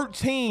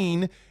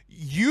 13,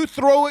 you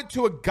throw it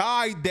to a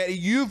guy that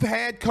you've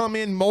had come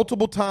in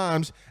multiple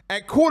times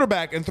at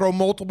quarterback and throw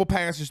multiple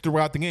passes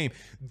throughout the game.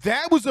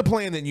 That was the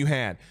plan that you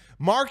had.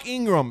 Mark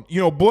Ingram,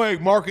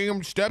 Mark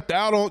Ingram stepped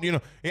out on,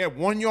 he had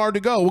 1 yard to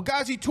go. Well,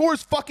 guys, he tore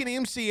his fucking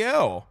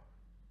MCL.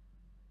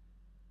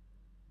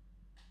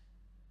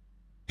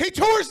 He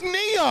tore his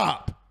knee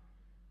up.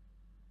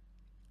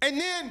 And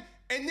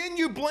then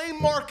you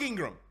blame Mark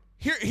Ingram.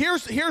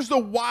 Here's the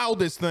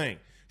wildest thing.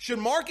 Should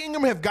Mark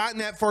Ingram have gotten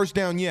that first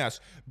down? Yes.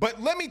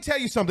 But let me tell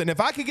you something.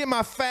 If I could get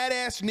my fat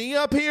ass knee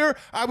up here,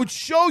 I would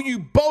show you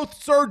both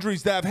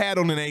surgeries that I've had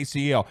on an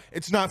ACL.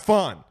 It's not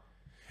fun.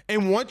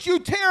 And once you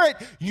tear it,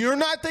 you're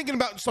not thinking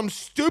about some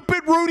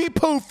stupid Rudy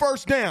Poo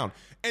first down.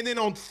 And then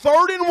on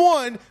 3rd and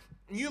 1,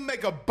 you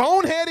make a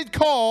boneheaded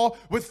call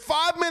with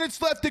 5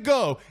 minutes left to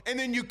go. And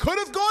then you could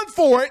have gone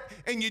for it,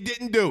 and you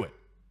didn't do it.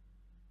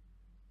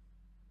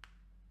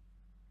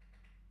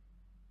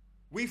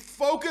 We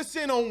focus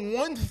in on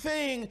one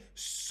thing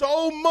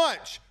so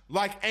much,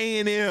 like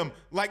A&M,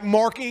 like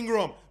Mark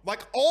Ingram, like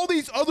all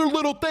these other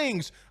little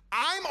things.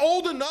 I'm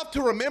old enough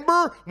to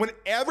remember when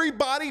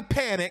everybody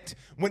panicked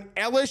when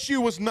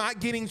LSU was not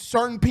getting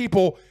certain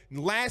people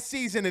last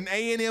season and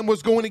A&M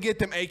was going to get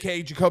them,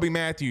 a.k.a. Jacoby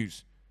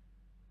Matthews.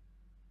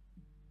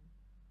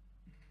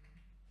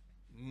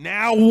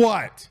 Now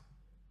what?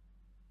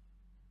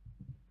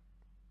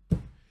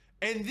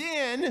 And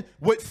then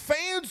what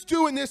fans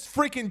do in this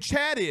freaking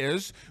chat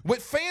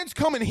what fans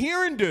come in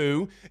here and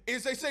do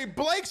is they say,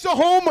 Blake's a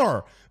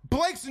homer.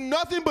 Blake's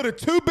nothing but a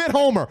 2-bit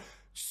homer.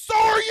 So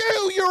are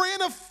you.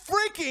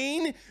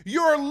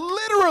 You're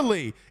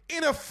literally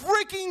in a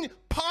freaking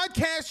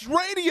podcast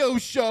radio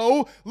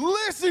show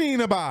listening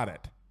about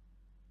it.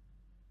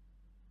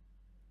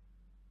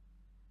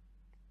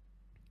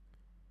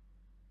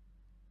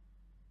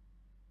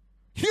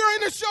 You're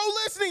in the show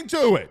listening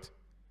to it.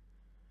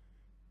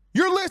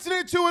 You're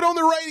listening to it on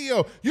the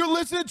radio. You're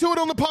listening to it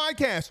on the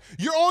podcast.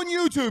 You're on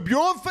YouTube. You're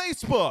on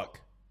Facebook.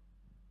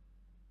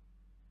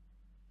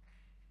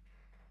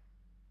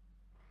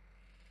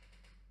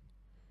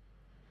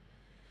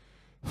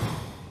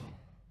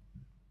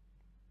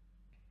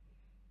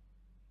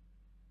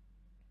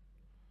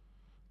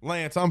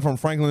 Lance, I'm from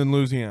Franklin,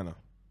 Louisiana.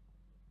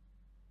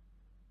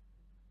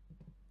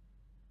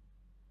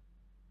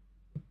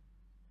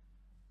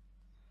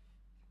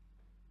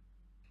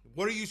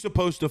 What are you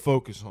supposed to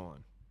focus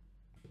on?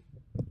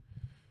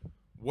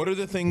 What are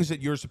the things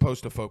that you're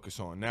supposed to focus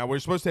on? Now, we're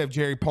supposed to have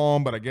Jerry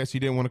Palm, but I guess he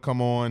didn't want to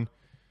come on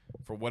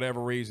for whatever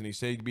reason. He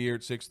said he'd be here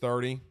at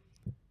 6:30.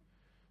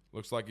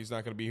 Looks like he's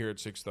not going to be here at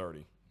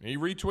 6:30. He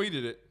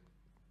retweeted it.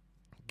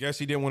 Guess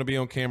he didn't want to be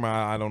on camera.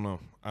 I don't know.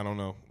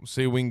 We'll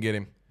see if we can get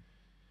him.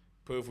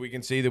 If we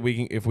can see that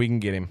if we can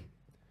get him.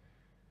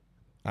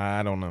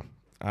 I don't know.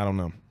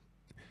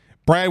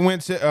 Brad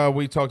Wentz,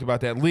 we talked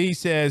about that. Lee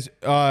says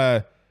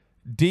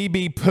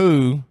DB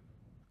poo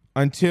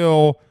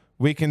until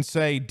we can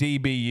say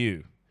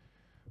DBU.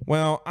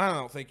 Well, I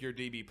don't think you're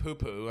DB poo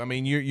poo. I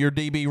mean, your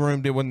DB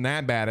room wasn't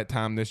that bad at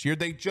time this year.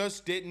 They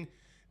just didn't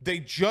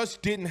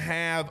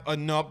have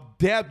enough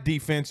depth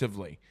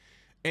defensively.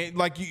 And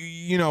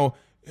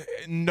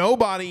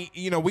nobody,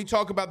 we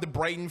talk about the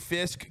Braden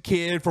Fisk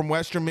kid from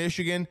Western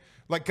Michigan.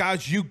 Like,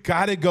 guys, you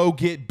got to go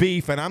get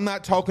beef. And I'm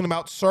not talking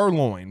about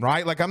sirloin,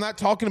 right? Like, I'm not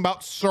talking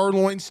about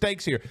sirloin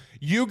steaks here.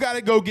 You got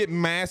to go get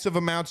massive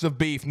amounts of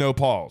beef, no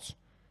pause.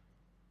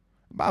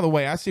 By the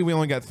way, I see we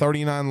only got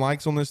 39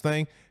 likes on this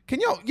thing.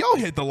 Can y'all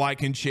hit the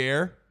like and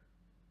share?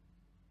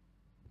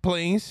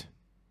 Please.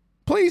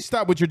 Please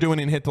stop what you're doing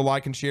and hit the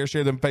like and share.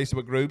 Share them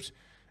Facebook groups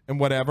and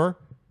whatever.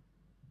 I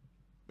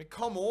mean,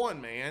 come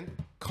on, man.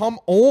 Come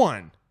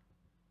on.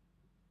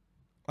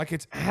 Like,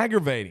 it's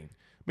aggravating.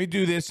 Let me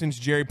do this since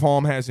Jerry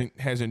Palm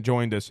hasn't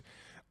joined us.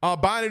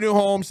 Buying a new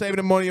home, saving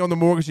the money on the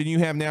mortgage that you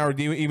have now, or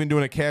even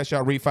doing a cash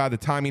out refi, the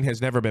timing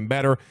has never been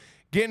better.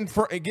 Get in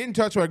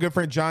touch with our good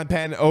friend John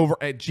Patton over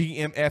at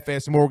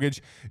GMFS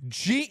Mortgage.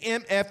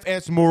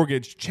 GMFS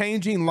Mortgage,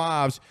 changing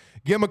lives.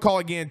 Give them a call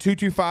again,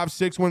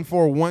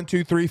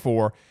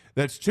 225-614-1234.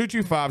 That's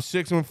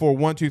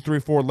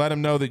 225-614-1234. Let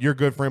them know that your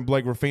good friend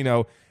Blake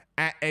Ruffino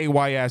at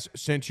AYS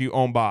sent you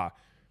on by.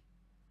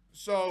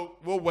 So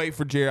we'll wait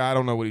for Jerry. I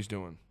don't know what he's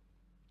doing.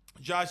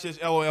 Josh says,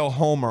 LOL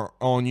Homer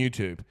on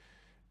YouTube.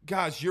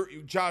 Guys,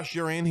 Josh,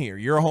 you're in here.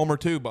 You're a homer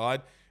too,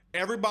 bud.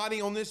 Everybody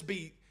on this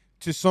beat,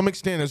 to some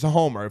extent, is a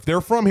homer. If they're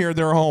from here,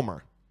 they're a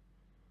homer.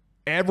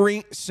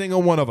 Every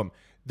single one of them.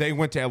 They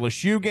went to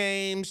LSU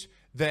games.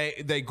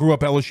 They grew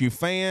up LSU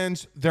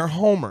fans. They're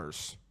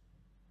homers.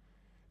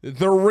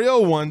 The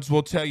real ones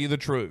will tell you the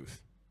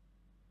truth.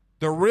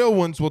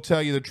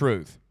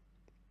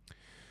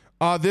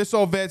 This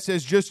old vet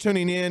says, just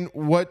tuning in,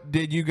 what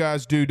did you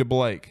guys do to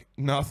Blake?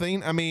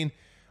 Nothing. I mean,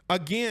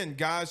 again,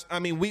 guys,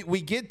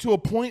 we get to a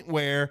point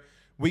where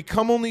we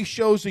come on these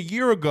shows a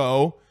year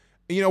ago.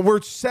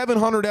 We're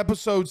 700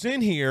 episodes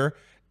in here,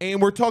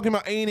 and we're talking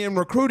about A&M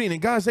recruiting.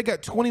 And, guys, they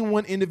got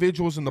 21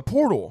 individuals in the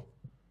portal.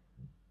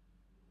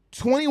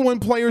 21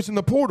 players in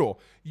the portal.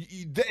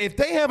 If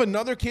they have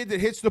another kid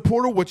that hits the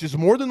portal, which is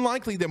more than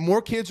likely that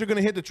more kids are going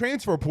to hit the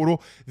transfer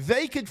portal,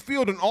 they could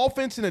field an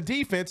offense and a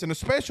defense and a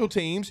special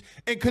teams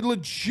and could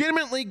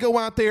legitimately go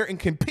out there and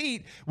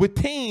compete with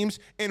teams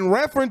in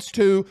reference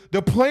to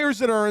the players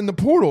that are in the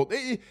portal.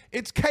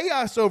 It's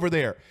chaos over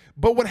there.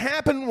 But what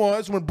happened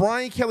was when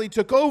Brian Kelly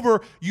took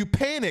over, you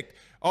panicked.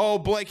 Oh,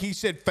 Blake, he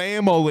said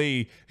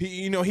family.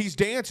 He's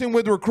dancing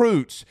with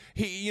recruits.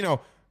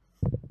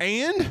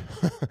 And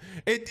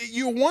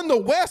you won the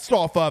West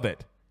off of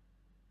it.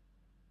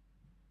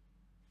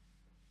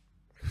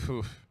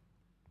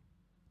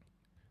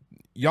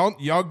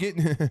 Y'all get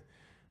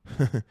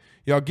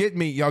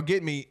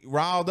me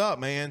riled up,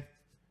 man.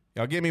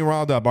 Y'all get me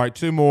riled up. All right,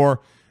 two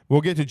more. We'll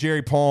get to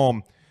Jerry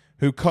Palm,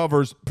 who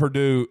covers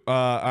Purdue.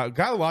 I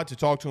got a lot to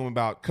talk to him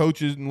about.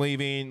 Coaches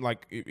leaving,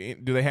 like,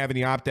 do they have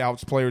any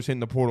opt-outs, players hitting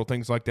the portal,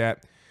 things like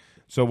that.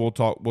 So we'll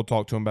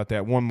talk to him about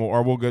that. One more,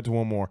 or we'll get to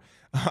one more.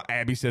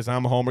 Abby says,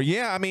 I'm a homer.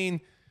 Yeah, I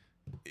mean,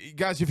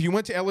 guys, if you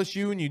went to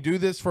LSU and you do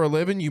this for a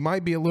living, you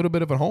might be a little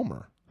bit of a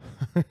homer.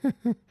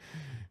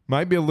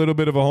 Might be a little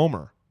bit of a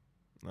homer.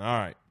 All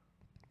right.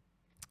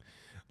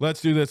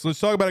 Let's do this. Let's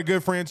talk about our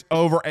good friends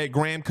over at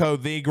Gramco,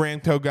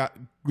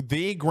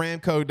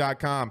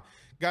 thegramco.com.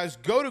 Guys,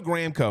 go to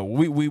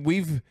Gramco.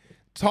 We've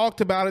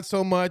talked about it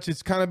so much.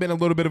 It's kind of been a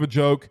little bit of a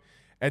joke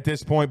at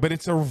this point, but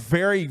it's a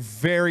very,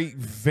 very,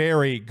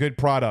 very good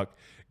product.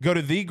 Go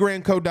to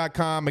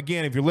thegramco.com.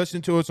 Again, if you're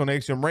listening to us on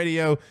XM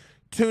Radio,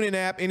 TuneIn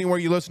app, anywhere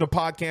you listen to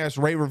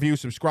podcasts, rate, review,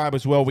 subscribe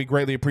as well. We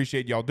greatly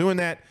appreciate y'all doing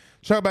that.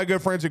 Let's talk about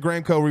good friends at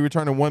Gramco. We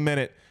return in 1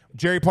 minute.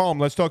 Jerry Palm,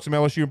 let's talk some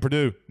LSU and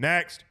Purdue.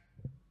 Next.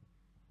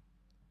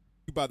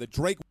 By the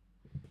Drake.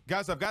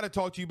 Guys, I've got to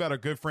talk to you about our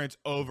good friends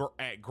over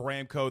at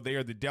Gramco. They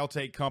are the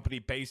Delta 8 company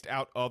based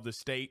out of the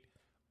state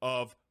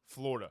of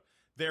Florida.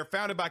 They're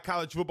founded by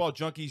college football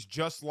junkies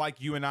just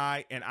like you and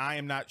I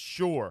am not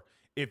sure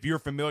if you're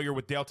familiar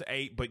with Delta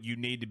 8, but you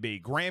need to be.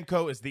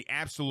 Gramco is the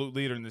absolute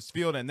leader in this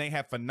field, and they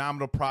have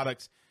phenomenal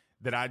products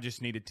that I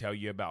just need to tell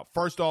you about.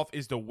 First off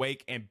is the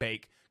Wake and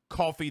Bake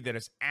coffee that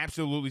is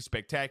absolutely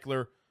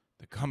spectacular.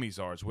 The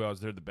gummies are as well,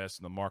 as they're the best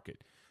in the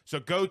market. So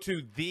go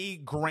to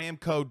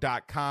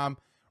thegramco.com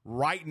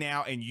right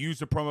now and use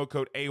the promo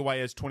code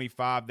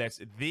AYS25. That's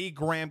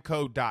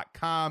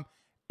thegramco.com,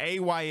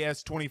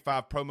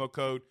 AYS25 promo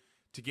code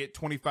to get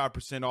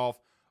 25% off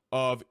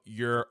of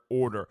your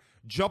order.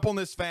 Jump on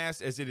this fast,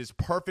 as it is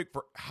perfect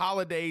for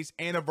holidays,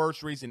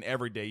 anniversaries, and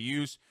everyday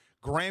use.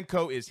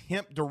 Gramco is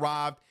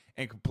hemp-derived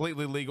and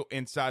completely legal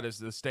inside of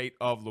the state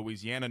of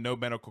Louisiana. No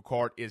medical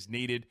card is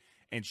needed,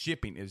 and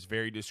shipping is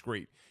very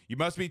discreet. You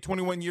must be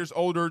 21 years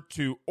older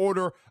to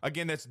order.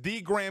 Again, that's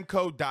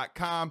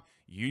thegramco.com.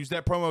 Use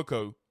that promo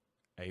code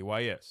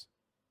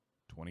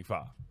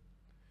AYS25.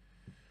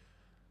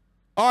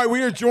 All right,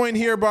 we are joined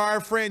here by our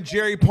friend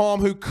Jerry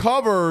Palm, who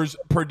covers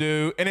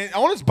Purdue. And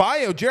on his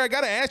bio, Jerry, I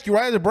got to ask you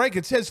right at the break,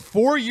 it says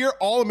 4-year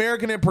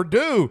All-American at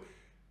Purdue.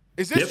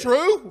 Is this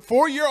true?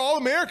 4-year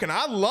All-American.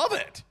 I love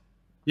it.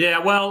 Yeah,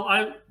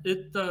 well,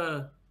 it's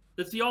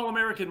the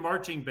All-American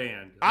Marching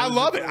Band. I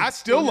love it. I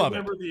still love it.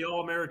 Remember the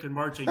All-American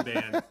Marching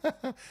Band.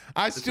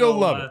 I still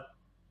love it.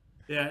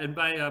 Yeah, and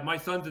my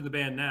son's in the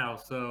band now,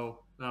 so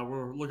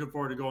we're looking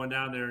forward to going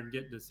down there and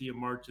getting to see him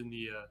march in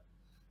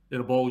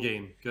a bowl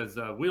game, because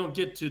we don't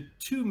get to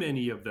too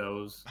many of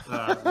those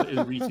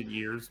in recent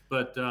years,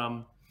 but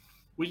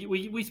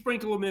we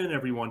sprinkle them in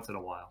every once in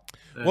a while,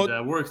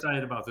 and we're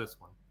excited about this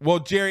one. Well,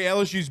 Jerry,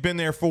 LSU's been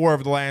there 4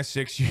 of the last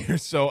 6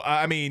 years, so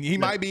I mean, he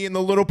might be in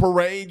the little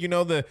parade. You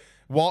know, the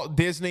Walt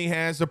Disney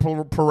has a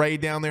parade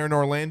down there in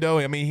Orlando.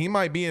 I mean, he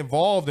might be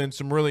involved in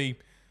some really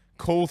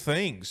cool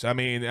things. I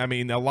mean,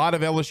 a lot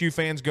of LSU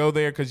fans go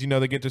there because, you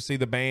know, they get to see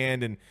the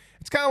band, and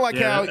it's kind of like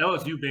how that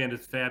LSU band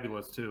is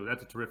fabulous too.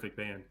 That's a terrific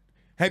band.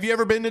 Have you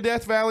ever been to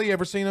Death Valley?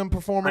 Ever seen them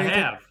perform anything?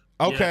 I have.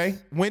 Okay. Yes.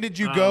 When did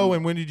you go,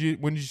 and when did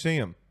you see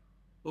them?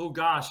 Oh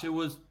gosh, it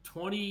was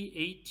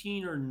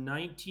 2018 or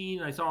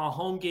 19. I saw a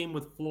home game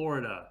with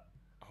Florida.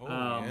 Oh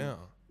yeah.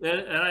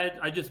 And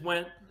I just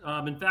went.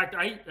 In fact,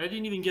 I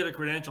didn't even get a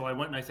credential. I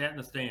went and I sat in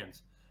the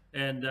stands,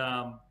 and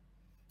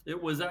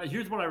it was.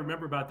 Here's what I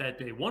remember about that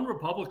day. One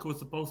Republic was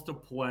supposed to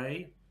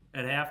play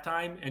at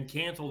halftime and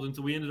canceled, and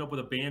so we ended up with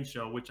a band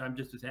show, which I'm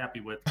just as happy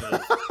with,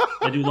 because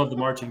I do love the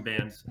marching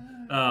bands.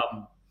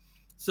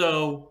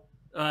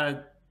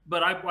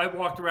 But I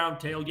walked around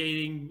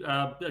tailgating,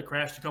 I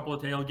crashed a couple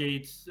of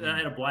tailgates. I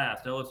had a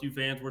blast. LSU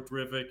fans were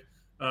terrific.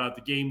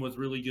 The game was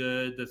really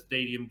good. The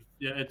stadium,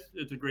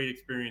 it's a great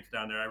experience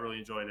down there. I really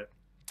enjoyed it.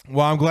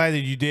 Well, I'm glad that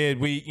you did.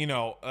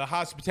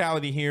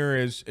 Hospitality here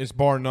is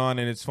bar none,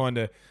 and it's fun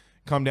to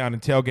come down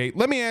and tailgate.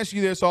 Let me ask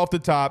you this off the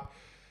top.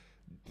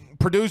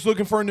 Purdue's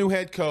looking for a new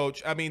head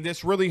coach. I mean,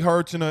 this really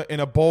hurts in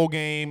a bowl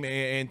game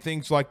and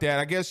things like that.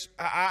 I guess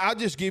I'll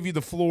just give you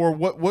the floor.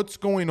 What's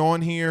going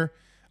on here?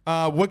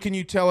 What can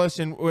you tell us?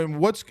 And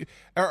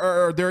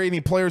are there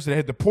any players that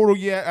hit the portal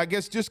yet? I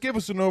guess just give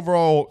us an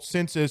overall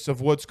census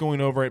of what's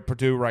going over at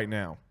Purdue right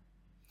now.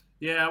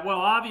 Yeah, well,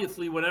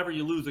 obviously, whenever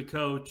you lose a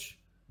coach,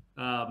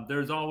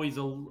 there's always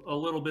a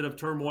little bit of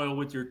turmoil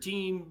with your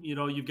team. You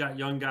know, you've got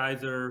young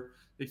guys that are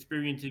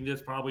experiencing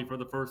this probably for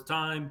the first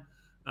time.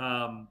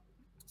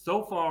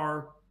 So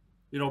far,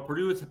 you know,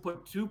 Purdue has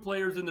put 2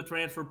 players in the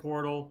transfer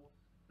portal.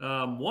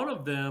 One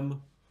of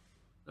them,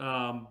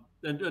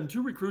 and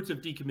 2 recruits have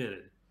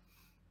decommitted.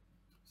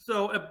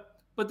 So,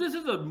 but this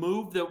is a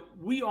move that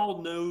we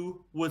all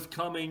knew was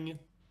coming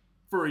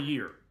for a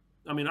year.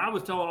 I mean, I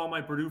was telling all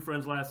my Purdue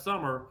friends last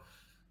summer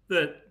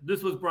that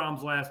this was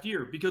Brom's last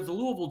year, because the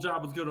Louisville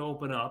job was going to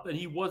open up and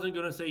he wasn't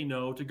going to say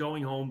no to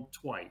going home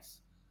twice.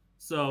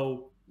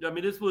 So, I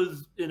mean, this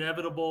was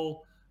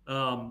inevitable.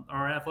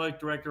 Our athletic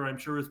director, I'm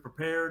sure, is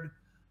prepared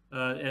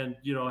and,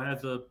 you know,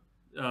 has a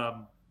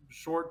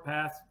short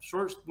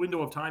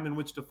window of time in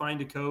which to find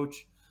a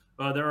coach.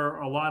 There are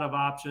a lot of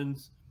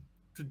options.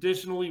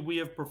 Traditionally, we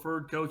have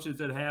preferred coaches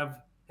that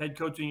have head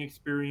coaching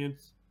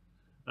experience.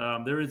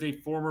 There is a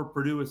former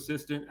Purdue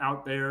assistant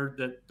out there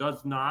that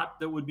does not.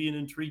 That would be an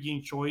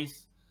intriguing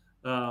choice.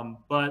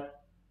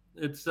 But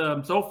it's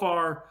so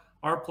far,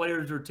 our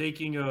players are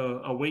taking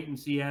a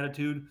wait-and-see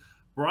attitude.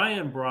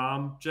 Brian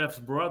Brom, Jeff's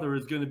brother,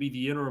 is going to be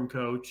the interim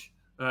coach.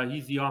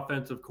 He's the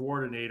offensive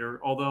coordinator,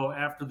 although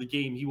after the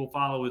game, he will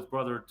follow his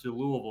brother to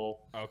Louisville.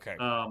 Okay.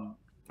 One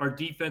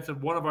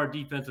of our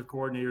defensive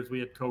coordinators, we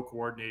had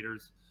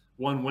co-coordinators.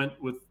 One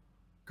went with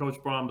Coach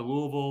Brom to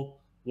Louisville.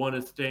 One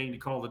is staying to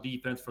call the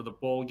defense for the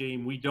bowl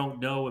game. We don't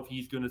know if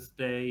he's going to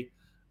stay.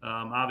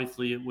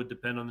 Obviously, it would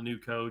depend on the new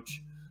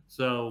coach.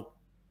 So,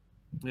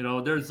 you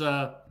know, there's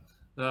a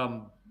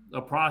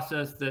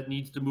process that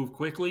needs to move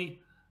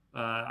quickly.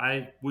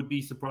 I would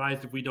be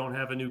surprised if we don't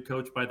have a new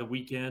coach by the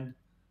weekend.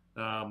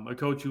 A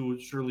coach who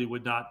surely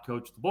would not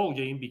coach the bowl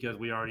game, because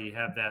we already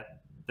have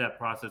that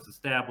process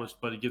established,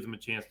 but it gives them a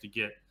chance to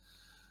get,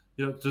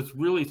 you know, just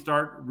really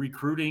start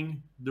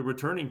recruiting the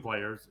returning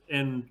players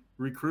and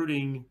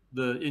recruiting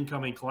the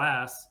incoming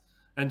class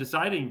and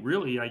deciding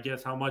really, I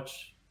guess, how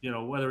much, you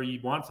know, whether you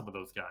want some of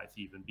those guys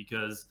even,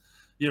 because,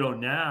 you know,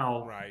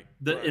 now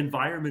the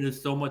environment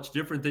is so much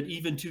different than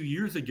even 2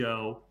 years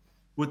ago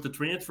with the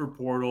transfer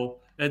portal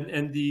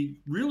and the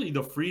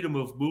freedom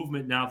of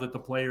movement now that the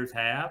players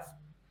have.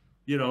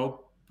 You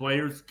know,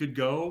 players could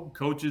go,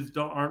 coaches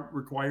aren't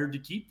required to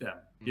keep them.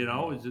 You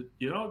know, is it,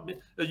 you know,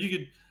 you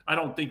could, I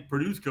don't think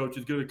Purdue's coach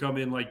is going to come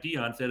in like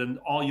Dion said, and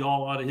all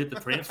y'all ought to hit the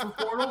transfer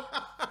portal.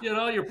 You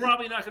know, you're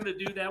probably not going to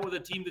do that with a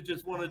team that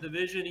just won a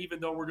division,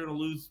 even though we're going to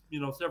lose, you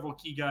know, several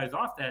key guys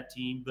off that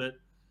team. But,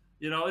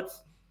 you know,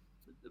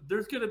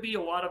 there's going to be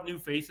a lot of new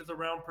faces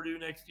around Purdue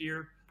next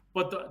year.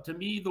 But to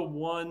me, the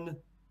one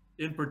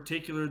in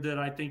particular that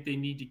I think they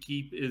need to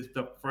keep is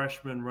the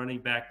freshman running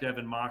back,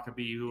 Devin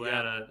Mockabee, who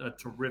had a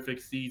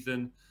terrific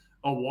season,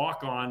 a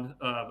walk-on.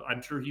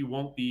 I'm sure he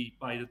won't be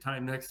by the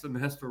time next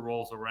semester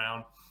rolls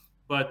around.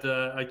 But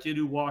a kid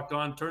who walked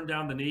on, turned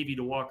down the Navy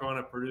to walk on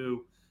at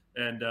Purdue,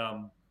 and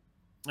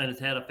has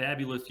had a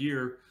fabulous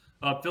year.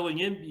 Filling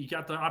in, he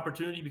got the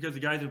opportunity because the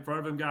guys in front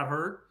of him got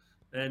hurt,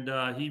 and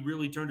he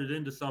really turned it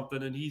into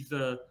something. And he's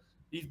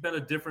been a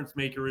difference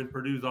maker in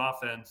Purdue's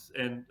offense,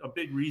 and a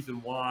big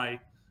reason why,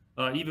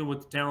 even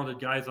with talented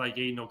guys like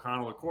Aiden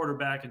O'Connell, a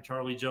quarterback, and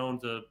Charlie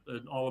Jones,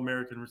 an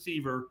All-American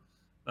receiver,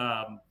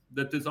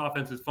 that this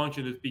offense has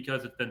functioned is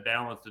because it's been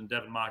balanced, and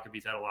Devin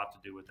Mockabee's had a lot to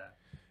do with that.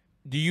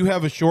 Do you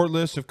have a short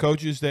list of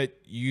coaches that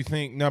you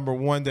think, number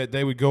one, that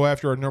they would go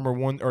after, or number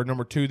one, or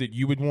number two, that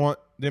you would want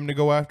them to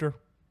go after?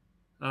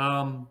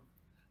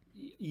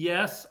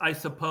 Yes, I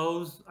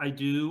suppose I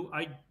do.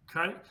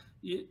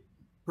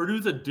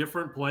 Purdue's a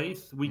different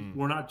place.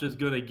 We're not just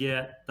going to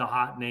get the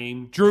hot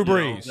name. Drew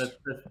Brees.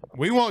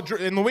 We want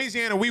in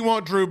Louisiana. We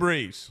want Drew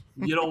Brees.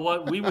 You know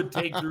what? We would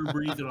take Drew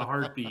Brees in a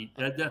heartbeat.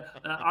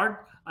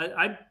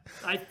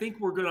 I think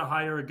we're going to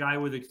hire a guy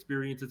with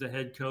experience as a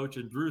head coach,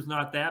 and Drew's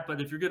not that.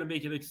 But if you're going to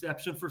make an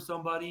exception for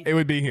somebody, it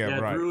would be him. Yeah,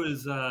 right.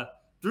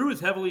 Drew is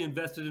heavily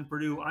invested in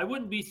Purdue. I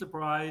wouldn't be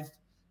surprised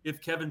if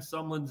Kevin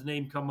Sumlin's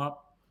name come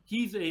up.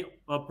 He's a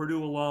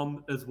Purdue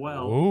alum as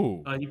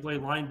well. He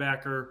played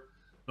linebacker.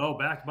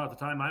 Back about the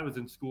time I was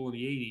in school in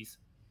the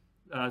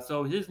 80s.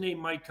 So his name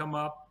might come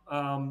up.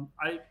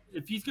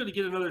 If he's going to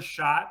get another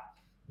shot,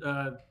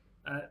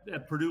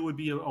 at Purdue would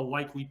be a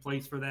likely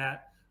place for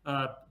that.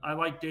 I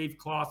like Dave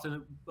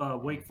Clawson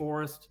at Wake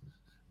Forest.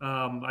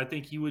 I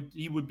think he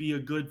would be a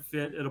good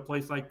fit at a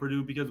place like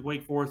Purdue because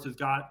Wake Forest has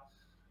got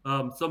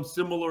some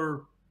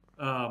similar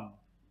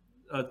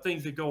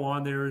things that go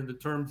on there in the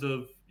terms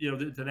of,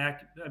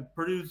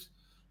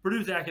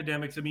 Purdue's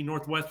academics. I mean,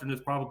 Northwestern is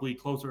probably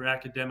closer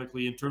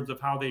academically in terms of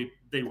how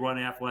they run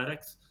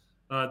athletics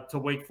to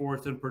Wake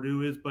Forest and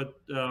Purdue is, but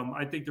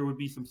I think there would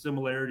be some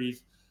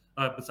similarities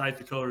besides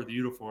the color of the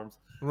uniforms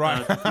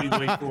between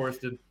Wake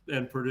Forest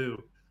and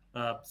Purdue.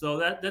 So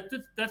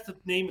that's the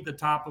name at the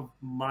top of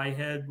my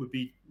head would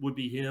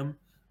be him.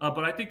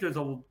 But I think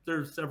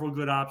there's several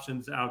good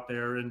options out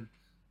there, and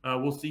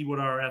we'll see what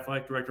our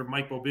athletic director,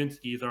 Mike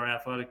Bobinski, is our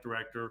athletic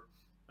director,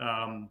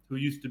 who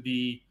used to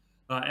be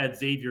at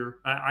Xavier.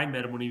 I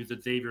met him when he was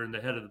at Xavier and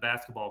the head of the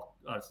basketball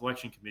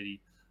selection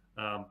committee.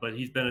 But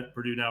he's been at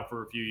Purdue now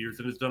for a few years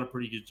and has done a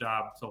pretty good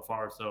job so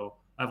far. So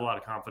I have a lot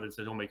of confidence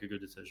that he'll make a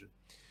good decision.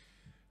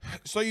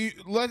 So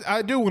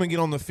I do want to get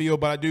on the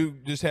field, but I do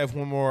just have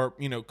one more,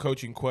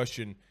 coaching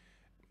question.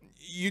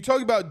 You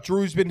talk about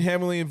Drew's been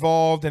heavily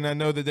involved, and I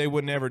know that they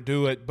would never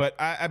do it. But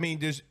I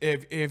mean,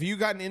 have you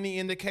gotten any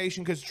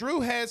indication? Because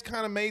Drew has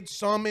kind of made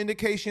some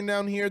indication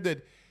down here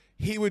that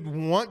he would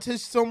want to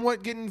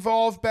somewhat get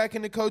involved back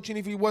into coaching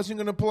if he wasn't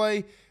going to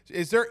play.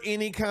 Is there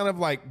any kind of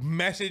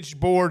message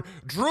board?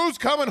 Drew's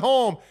coming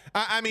home.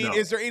 I mean, no.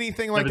 Is there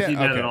anything like that? Haven't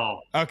seen that at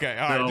all. Okay,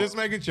 all right, just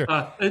making sure.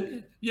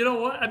 You know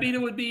what? I mean,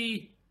 it would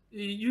be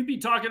you'd be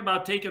talking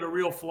about taking a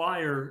real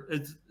flyer.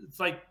 It's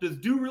like, does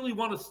Drew really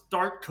want to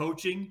start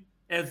coaching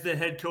as the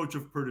head coach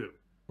of Purdue?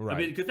 Right. I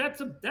mean, because that's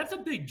a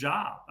big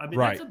job. I mean,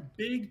 right. That's a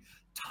big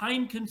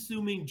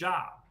time-consuming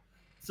job.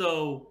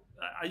 So.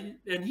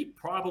 And he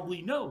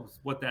probably knows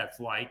what that's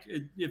like,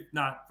 if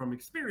not from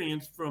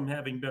experience, from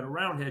having been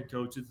around head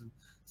coaches and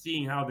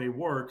seeing how they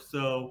work.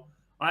 So,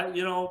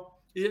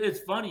 it's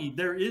funny.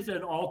 There is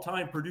an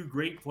all-time Purdue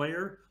great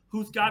player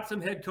who's got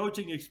some head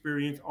coaching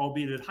experience,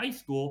 albeit at high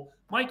school.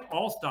 Mike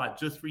Alstott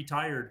just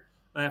retired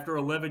after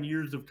 11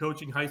 years of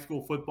coaching high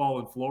school football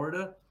in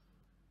Florida.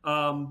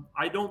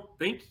 I don't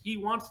think he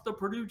wants the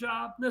Purdue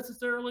job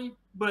necessarily,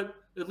 but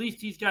at least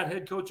he's got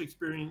head coach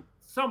experience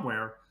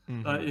somewhere.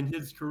 In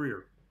his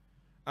career.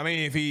 I mean,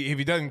 if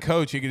he doesn't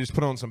coach, he could just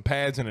put on some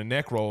pads and a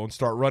neck roll and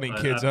start running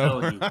kids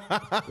over. You can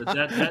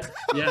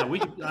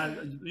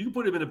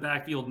put him in the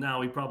backfield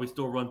now. He'd probably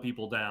still run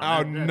people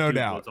down. No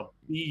doubt. He's a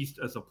beast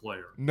as a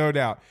player. No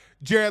doubt.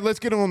 Jared, let's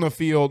get on the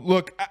field.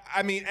 Look,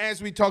 I mean,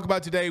 as we talk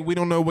about today, we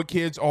don't know what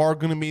kids are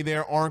going to be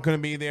there, aren't going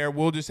to be there.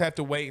 We'll just have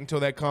to wait until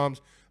that comes.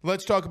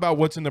 Let's talk about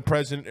what's in the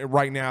present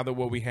right now than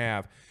what we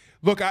have.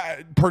 Look,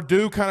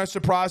 Purdue kind of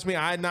surprised me.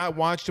 I had not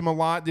watched them a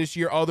lot this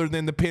year other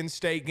than the Penn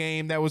State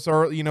game. That was an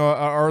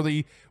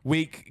early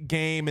week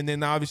game. And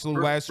then obviously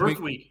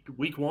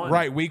week one.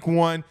 Right, week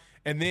one.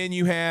 And then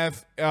you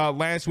have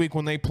last week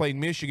when they played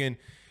Michigan.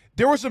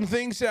 There were some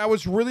things that I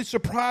was really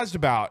surprised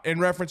about in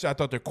reference. I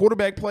thought their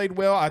quarterback played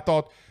well. I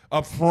thought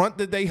up front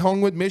that they hung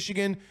with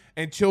Michigan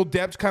until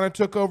Depps kind of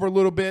took over a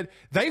little bit.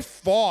 They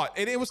fought,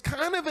 and it was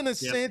kind of in a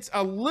sense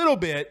a little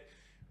bit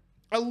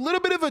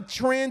of a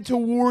trend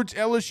towards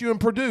LSU and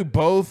Purdue.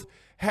 Both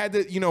had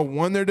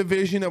won their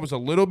division. That was a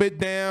little bit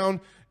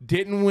down,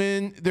 didn't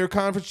win their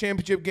conference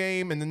championship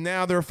game, and then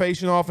now they're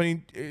facing off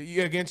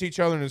against each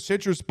other in the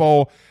Citrus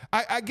Bowl.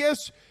 I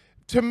guess,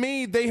 to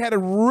me, they had a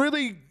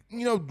really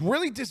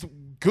just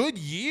good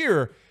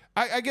year.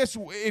 I guess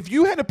if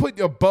you had to put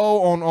a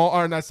bow on all,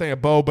 or not saying a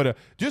bow, but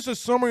just a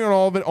summary on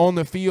all of it on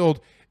the field,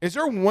 is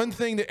there one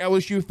thing that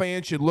LSU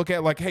fans should look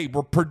at like, hey,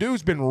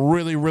 Purdue's been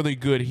really, really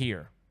good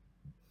here?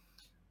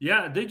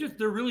 Yeah,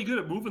 they're really good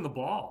at moving the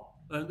ball.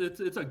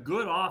 It's a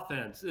good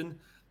offense. And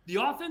the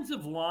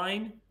offensive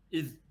line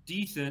is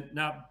decent.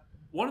 Now,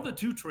 one of the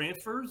two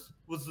transfers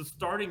was the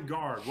starting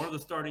guard, one of the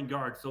starting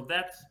guards. So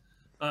that's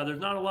there's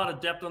not a lot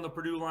of depth on the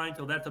Purdue line,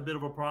 so that's a bit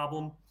of a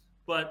problem.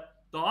 But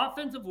the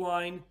offensive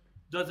line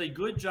does a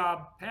good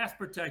job pass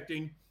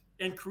protecting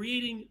and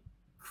creating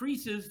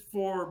creases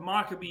for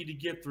Maccabee to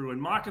get through.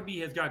 And Maccabee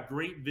has got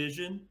great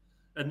vision,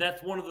 and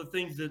that's one of the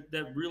things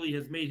that really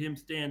has made him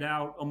stand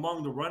out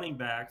among the running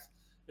backs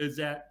is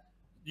that,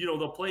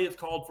 the play is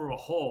called for a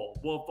hole.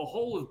 Well, if the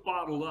hole is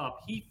bottled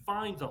up, he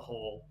finds a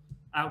hole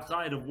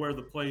outside of where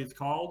the play is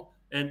called.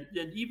 And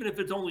even if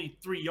it's only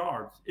 3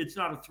 yards, it's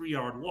not a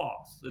 3-yard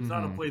loss. It's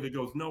not a play that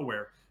goes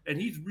nowhere. And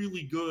he's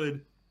really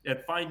good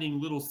at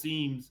finding little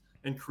seams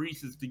and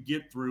creases to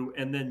get through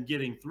and then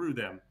getting through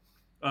them.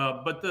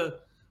 But the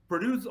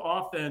Purdue's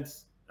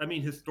offense, I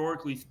mean,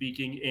 historically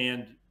speaking,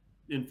 and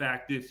in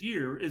fact this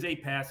year, is a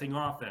passing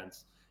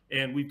offense.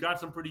 And we've got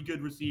some pretty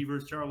good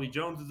receivers. Charlie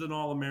Jones is an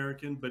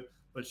All-American, but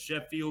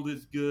Sheffield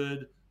is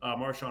good.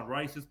 Marshawn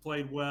Rice has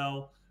played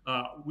well.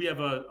 We have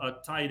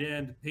a tight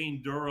end,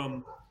 Payne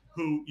Durham,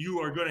 who you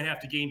are going to have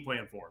to game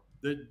plan for.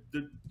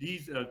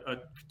 He's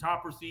a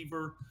top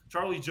receiver.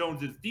 Charlie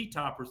Jones is the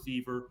top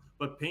receiver,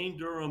 but Payne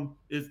Durham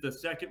is the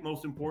second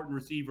most important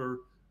receiver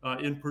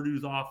in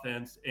Purdue's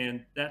offense.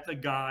 And that's a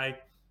guy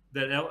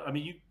that,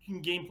 you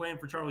can game plan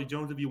for Charlie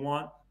Jones if you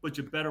want, but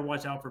you better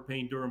watch out for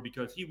Payne Durham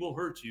because he will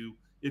hurt you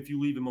if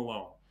you leave him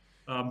alone.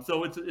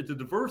 So it's a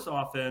diverse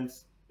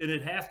offense, and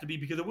it has to be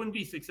because it wouldn't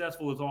be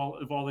successful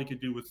if all they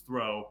could do was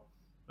throw.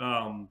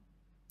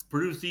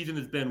 Purdue's season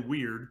has been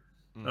weird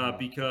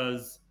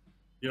because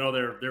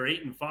they're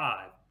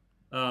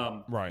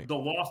 8-5. Right. The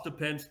loss to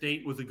Penn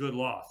State was a good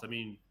loss. I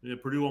mean,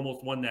 Purdue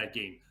almost won that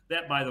game.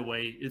 That, by the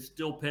way, is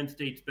still Penn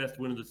State's best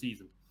win of the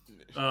season.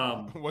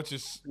 Which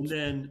is, and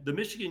then the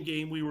Michigan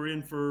game, we were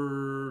in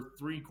for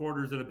 3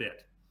 quarters and a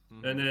bit,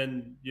 and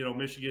then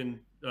Michigan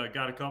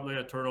got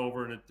a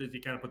turnover, and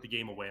it kind of put the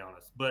game away on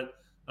us. But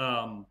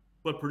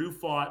Purdue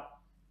fought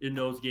in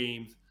those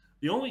games.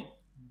 The only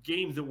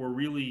games that were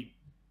really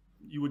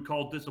you would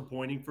call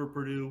disappointing for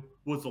Purdue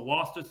was the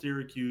loss to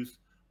Syracuse,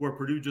 where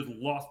Purdue just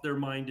lost their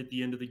mind at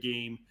the end of the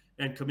game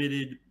and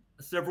committed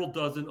several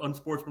dozen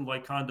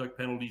unsportsmanlike conduct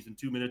penalties in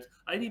 2 minutes.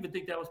 I didn't even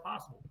think that was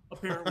possible.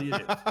 Apparently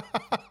it is.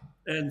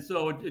 And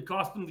so it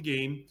cost them the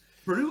game.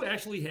 Purdue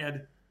actually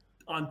had,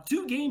 on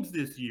 2 games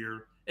this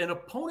year, an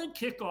opponent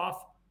kickoff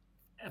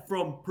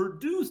from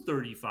Purdue's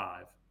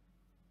 35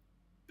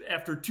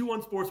 after 2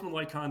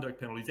 unsportsmanlike conduct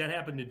penalties. That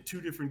happened in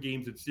 2 different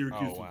games, and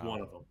Syracuse was one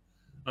of them.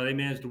 They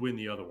managed to win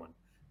the other one.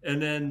 And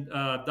then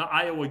the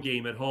Iowa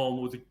game at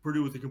home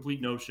Purdue was a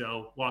complete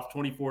no-show, lost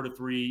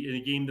 24-3 in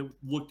a game that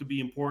looked to be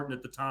important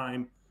at the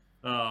time.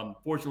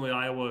 Fortunately,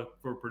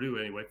 for Purdue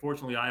anyway,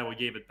 Iowa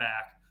gave it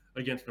back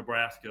against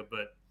Nebraska.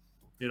 But,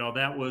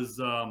 that was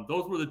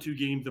those were the 2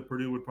 games that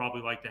Purdue would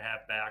probably like to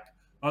have back.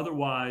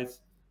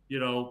 Otherwise,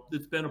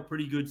 it's been a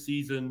pretty good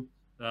season.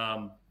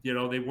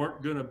 They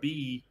weren't going to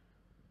be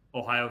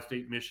Ohio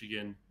State,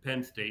 Michigan,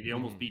 Penn State. They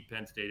almost beat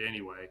Penn State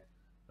anyway.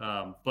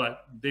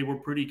 But they were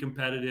pretty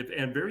competitive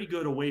and very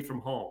good away from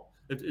home.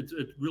 It's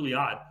really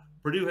odd.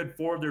 Purdue had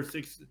 4 of their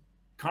 6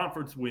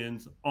 conference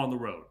wins on the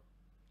road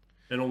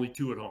and only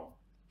 2 at home.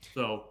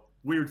 So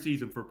weird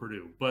season for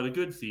Purdue, but a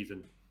good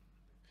season.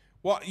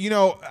 Well,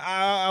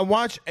 I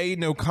watched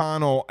Aiden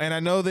O'Connell, and I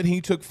know that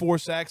he took 4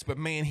 sacks, but,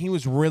 man, he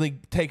was really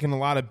taking a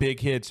lot of big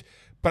hits.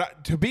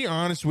 But to be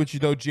honest with you,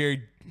 though,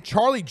 Jerry,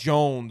 Charlie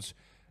Jones,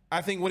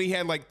 I think when he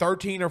had like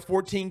 13 or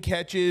 14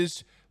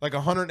 catches, like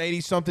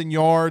 180-something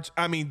yards,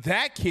 I mean,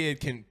 that kid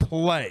can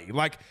play.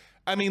 Look,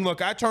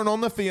 I turn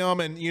on the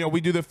film, and,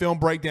 we do the film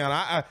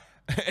breakdown.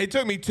 It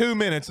took me 2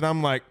 minutes, and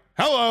I'm like,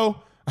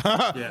 hello.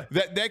 Yeah.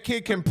 That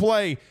kid can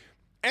play.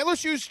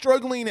 LSU's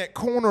struggling at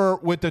corner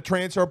with the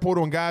transfer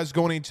portal and guys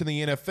going into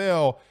the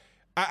NFL.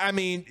 I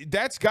mean,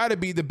 that's got to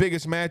be the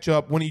biggest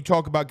matchup when you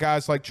talk about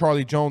guys like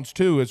Charlie Jones,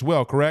 too, as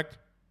well, correct?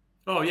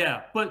 Oh,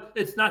 yeah, but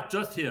it's not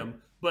just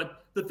him.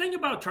 But the thing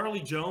about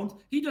Charlie Jones,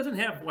 he doesn't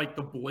have,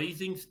 the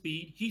blazing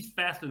speed. He's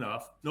fast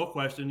enough, no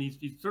question.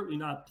 He's certainly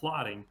not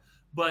plodding.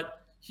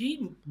 But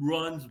he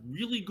runs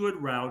really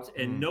good routes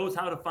and knows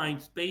how to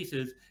find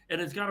spaces and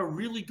has got a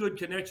really good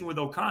connection with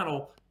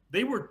O'Connell.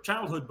 They were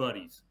childhood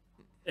buddies.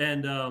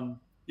 And,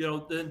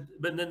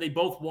 then they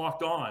both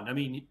walked on. I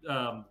mean,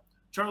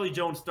 Charlie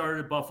Jones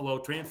started at Buffalo,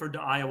 transferred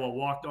to Iowa,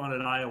 walked on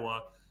at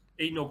Iowa.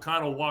 Aiden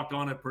O'Connell walked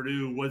on at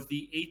Purdue, was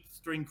the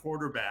 8th-string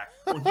quarterback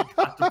when he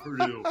got to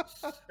Purdue.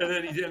 And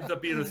then he ends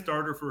up being a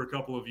starter for a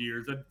couple of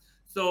years. And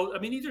so,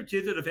 these are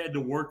kids that have had to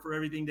work for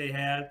everything they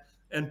had.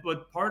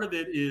 But part of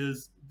it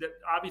is that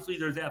obviously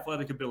there's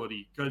athletic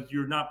ability because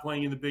you're not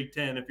playing in the Big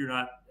Ten if you're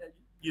not,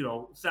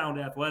 sound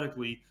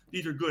athletically.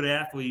 These are good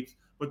athletes,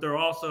 but they're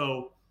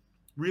also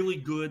really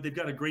good. They've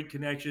got a great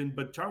connection,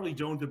 but Charlie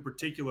Jones in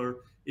particular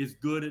is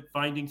good at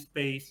finding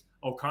space.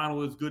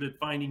 O'Connell is good at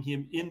finding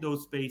him in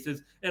those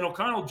spaces. And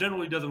O'Connell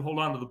generally doesn't hold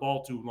on to the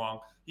ball too long.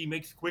 He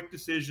makes quick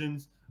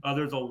decisions.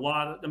 There's a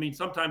lot of,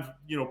 sometimes,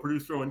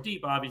 Purdue's throwing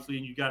deep, obviously,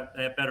 and you got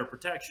that better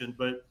protection,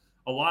 but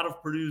a lot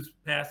of Purdue's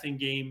passing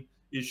game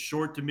is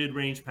short to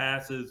mid-range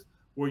passes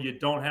where you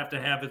don't have to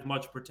have as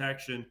much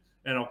protection,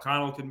 and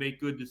O'Connell can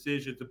make good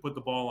decisions and put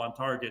the ball on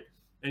target,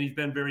 and he's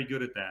been very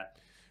good at that.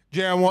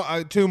 Jay, I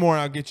want two more,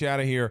 and I'll get you out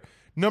of here.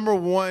 Number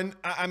one,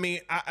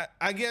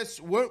 I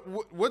guess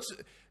what's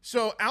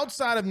so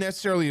outside of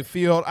necessarily a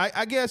field.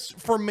 I guess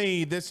for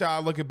me, this is how I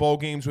look at bowl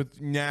games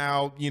with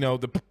now,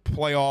 the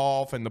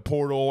playoff and the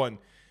portal, and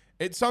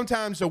it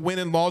sometimes the win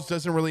and loss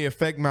doesn't really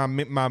affect my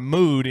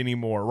mood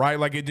anymore, right?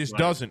 Like it just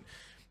doesn't.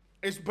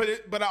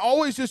 But I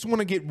always just want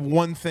to get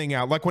one thing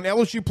out. Like when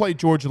LSU played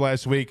Georgia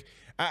last week,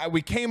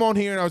 we came on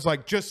here and I was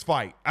like, just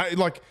fight.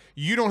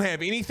 You don't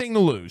have anything to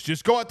lose.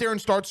 Just go out there and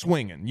start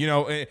swinging.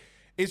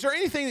 Is there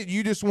anything that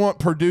you just want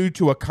Purdue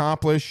to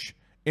accomplish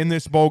in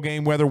this bowl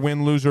game, whether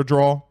win, lose, or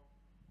draw?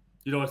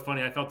 It's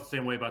funny. I felt the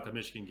same way about the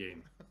Michigan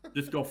game.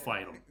 Just go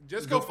fight them.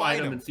 Just go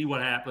fight them and see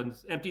what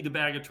happens. Empty the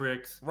bag of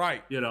tricks.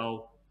 Right.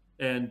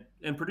 And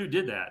Purdue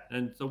did that.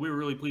 And so we were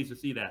really pleased to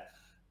see that.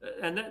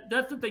 And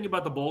that's the thing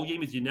about the bowl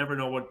game is you never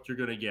know what you're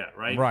going to get,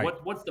 right?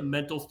 What's the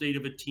mental state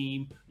of a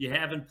team? You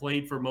haven't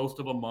played for most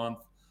of a month.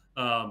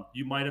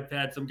 You might have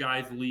had some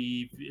guys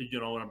leave.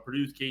 In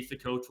Purdue's case, the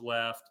coach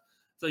left.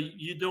 So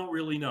you don't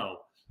really know.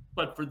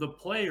 But for the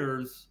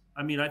players,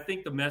 I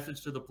think the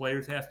message to the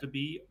players has to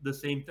be the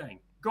same thing.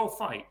 Go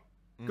fight.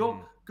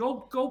 Go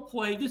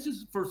play. This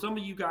is, for some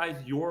of you guys,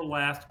 your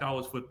last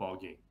college football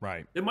game.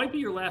 Right. It might be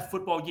your last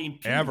football game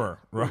ever.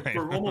 Right.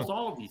 For almost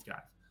all of these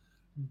guys.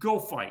 Go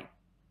fight.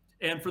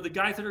 And for the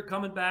guys that are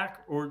coming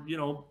back, or,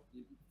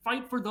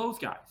 fight for those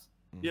guys.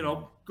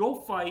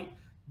 Go fight.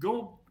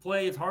 Go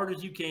play as hard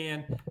as you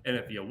can. And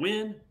if you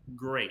win,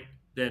 great.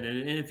 And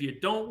if you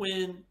don't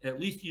win,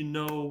 at least you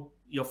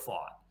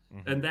fought.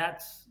 And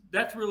that's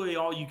really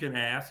all you can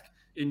ask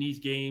in these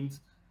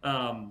games.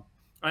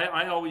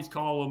 I always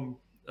call them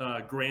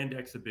grand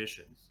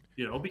exhibitions,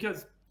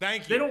 because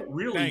Thank you. They don't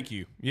really. Thank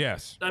you.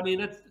 Yes. And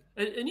even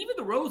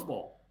the Rose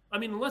Bowl.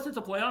 Unless it's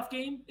a playoff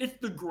game, it's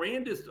the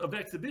grandest of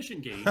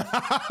exhibition games.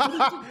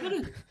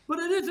 but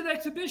it is an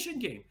exhibition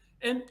game.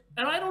 And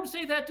I don't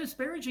say that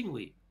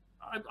disparagingly.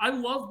 I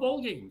love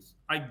bowl games.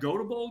 I go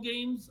to bowl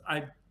games.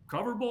 I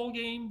cover bowl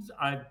games.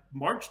 I've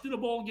marched in a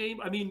bowl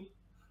game.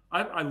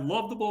 I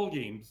love the bowl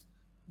games,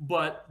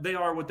 but they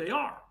are what they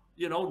are.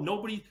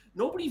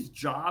 Nobody's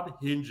job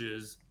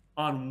hinges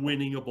on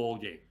winning a bowl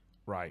game.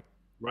 Right.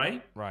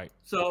 Right? Right.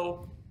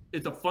 So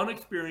it's a fun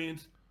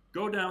experience.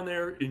 Go down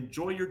there,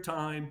 enjoy your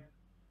time.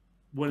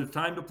 When it's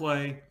time to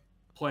play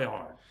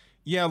hard.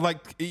 Yeah,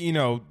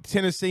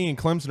 Tennessee and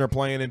Clemson are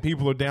playing, and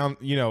people are down.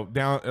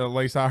 At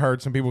least I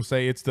heard some people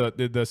say it's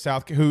the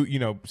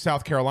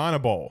South Carolina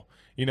Bowl.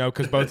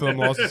 Because both of them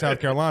lost to South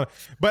Carolina.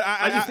 But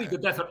I just think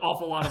that's an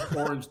awful lot of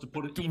orange to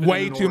put it. Even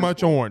way too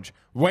much orange.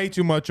 Way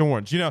too much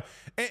orange. And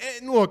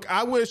look,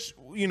 I wish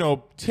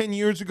 10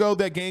 years ago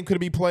that game could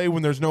be played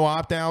when there's no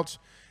opt-outs,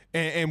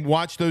 and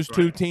watch those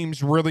two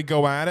teams really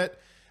go at it.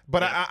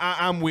 But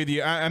I'm with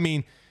you. That's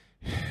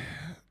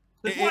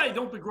why I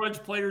don't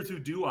begrudge players who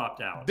do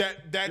opt out.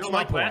 That's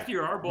my point. Last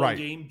year, our bowl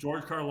game,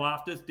 George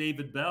Karlaftis,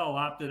 David Bell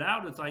opted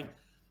out. It's like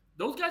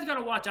those guys got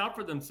to watch out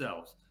for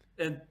themselves.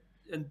 And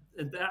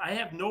I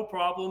have no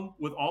problem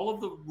with all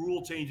of the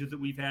rule changes that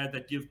we've had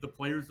that give the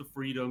players the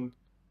freedom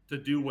to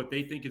do what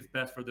they think is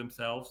best for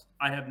themselves.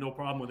 I have no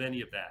problem with any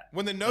of that.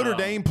 When the Notre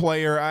Dame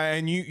player,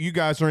 and you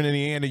guys are in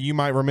Indiana, you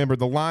might remember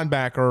the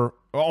linebacker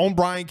on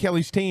Brian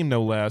Kelly's team,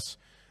 no less.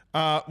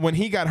 When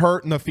he got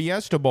hurt in the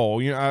Fiesta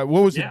Bowl, what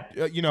was it?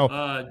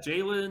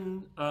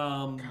 Jalen.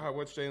 God,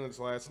 what's Jalen's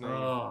last name?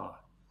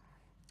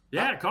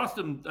 It cost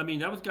him.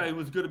 That was a guy who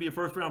was going to be a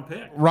first-round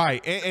pick.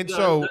 Right, and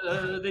so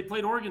they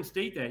played Oregon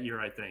State that year,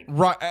 I think.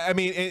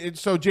 Right.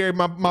 So Jerry,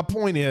 my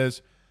point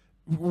is,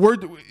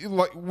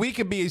 we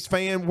could be his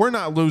fan. We're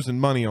not losing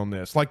money on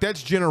this.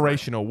 That's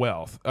generational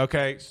wealth.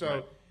 Okay,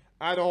 so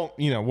I don't,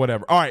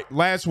 whatever. All right,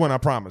 last one, I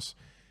promise.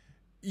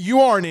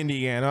 You are in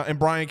Indiana, and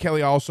Brian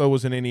Kelly also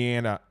was in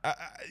Indiana.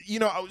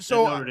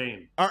 So at Notre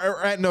Dame.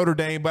 Or at Notre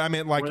Dame, but I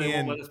meant where they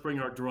won't let us bring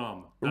our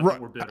drum. That's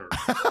what we're bitter.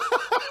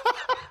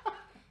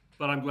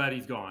 But I'm glad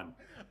he's gone.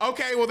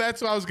 Okay, well,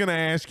 that's what I was going to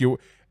ask you.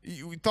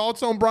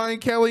 Thoughts on Brian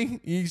Kelly?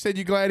 You said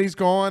you're glad he's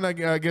gone.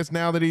 I guess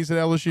now that he's at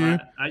LSU.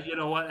 You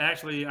know what?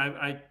 Actually,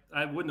 I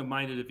wouldn't have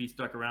minded if he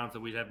stuck around,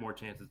 so we'd have more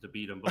chances to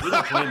beat him. But we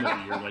don't play him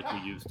every year like we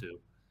used to.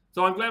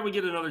 So I'm glad we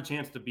get another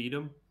chance to beat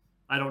him.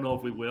 I don't know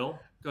if we will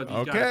because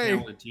he's got a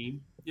talented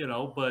team,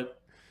 But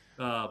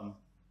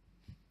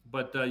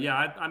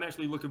I'm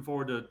actually looking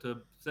forward to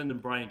sending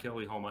Brian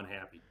Kelly home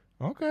unhappy.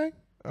 Okay.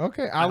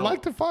 Okay, I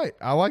like the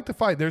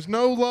fight. There's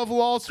no love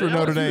loss for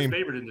Notre Dame.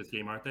 Favorite in this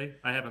game, aren't they?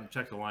 I haven't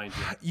checked the lines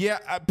yet.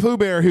 Yeah, Pooh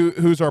Bear,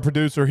 who's our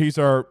producer, he's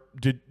our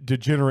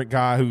degenerate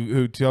guy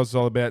who tells us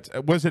all the bets.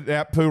 Was it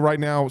at Pooh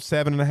right now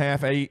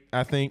 7.5, 8?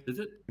 I think. Is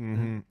it?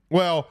 Mm-hmm.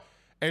 Well,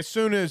 as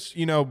soon as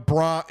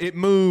Brom, it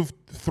moved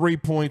 3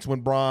 points when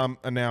Brom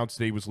announced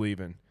that he was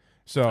leaving.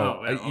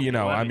 So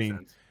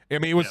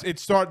it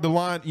started the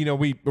line.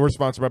 We're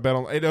sponsored by Bet.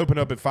 It opened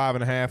up at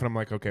 5.5, and I'm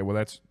like, okay, well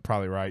that's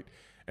probably right.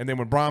 And then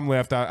when Brom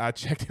left, I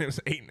checked and it was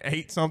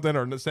 8 something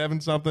or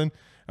 7 something.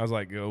 I was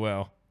like, oh,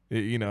 well,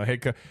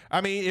 head coach.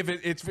 I mean, if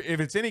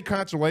it's any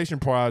consolation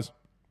prize,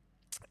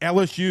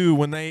 LSU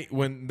when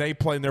they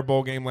played in their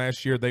bowl game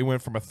last year, they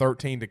went from a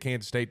 13 to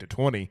Kansas State to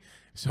 20.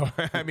 So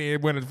I mean,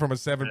 it went from a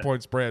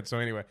 7-point spread. So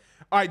anyway,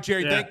 all right,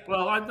 Jerry.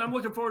 Well, I'm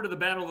looking forward to the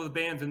battle of the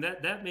bands, and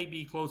that may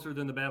be closer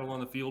than the battle on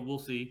the field. We'll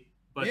see.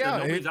 But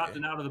nobody's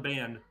opting out of the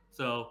band,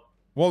 so.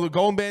 Well, the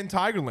Golden Band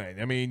Tigerland.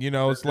 I mean,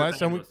 it's last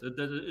time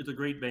it's a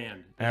great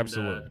band.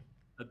 Absolutely.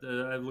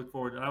 And, I look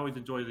forward. I always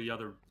enjoy the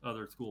other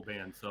school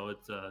bands. So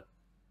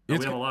we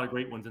have a lot of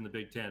great ones in the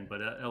Big Ten, but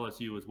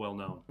LSU is well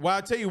known. Well,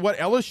 I tell you what,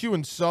 LSU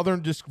and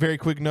Southern. Just very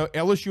quick note: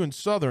 LSU and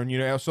Southern.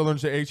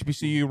 Southern's at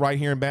HBCU right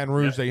here in Baton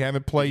Rouge. They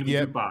haven't played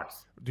yet.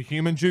 The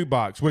Human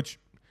Jukebox, which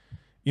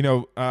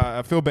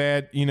I feel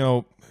bad.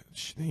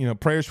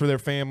 Prayers for their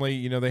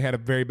family. They had a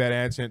very bad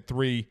accident.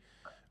 3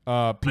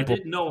 people. I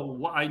didn't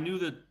know. I knew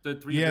that the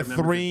 3 of their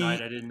members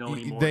died. I didn't know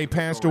anymore. They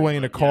passed away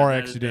in a car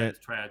accident.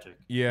 That's tragic.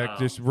 Yeah,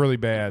 just really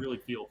bad. I really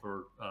feel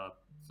for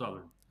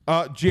Southern.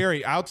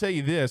 Jerry, I'll tell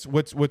you this.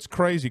 What's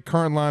crazy?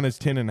 Current line is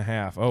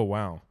 10.5. Oh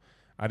wow,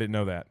 I didn't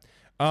know that.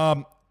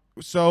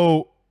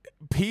 So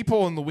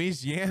people in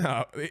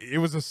Louisiana, it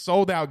was a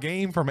sold out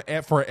game for an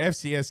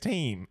FCS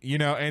team,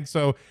 and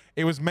so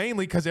it was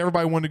mainly because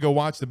everybody wanted to go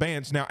watch the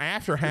bands. Now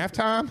after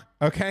halftime,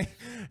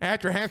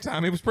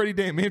 it was pretty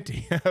damn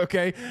empty.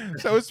 Okay,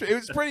 so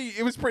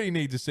it was pretty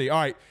neat to see. All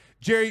right,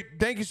 Jerry,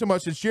 thank you so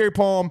much. It's Jerry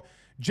Palm,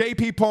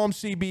 JP Palm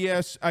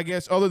CBS. I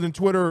guess other than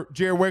Twitter,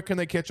 Jerry, where can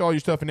they catch all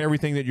your stuff and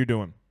everything that you're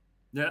doing?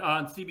 Yeah,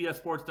 on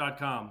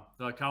CBSSports.com,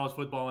 college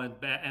football and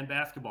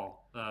basketball.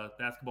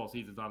 Basketball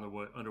season's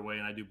underway,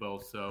 and I do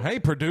both. So hey,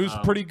 Purdue's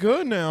pretty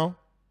good now.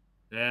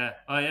 Yeah.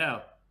 Oh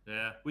yeah.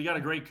 We got a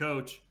great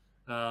coach,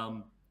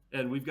 and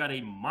we've got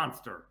a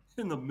monster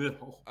in the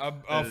middle.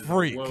 A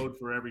freak. Load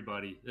for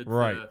everybody.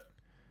 Right.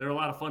 They're a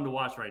lot of fun to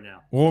watch right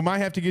now. Well, we might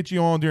have to get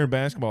you on during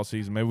basketball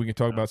season. Maybe we can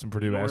talk about some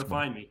Purdue basketball.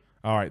 Find me.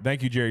 All right.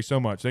 Thank you, Jerry, so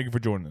much. Thank you for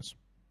joining us.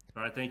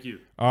 All right. Thank you.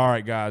 All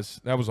right, guys.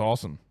 That was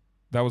awesome.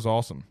 I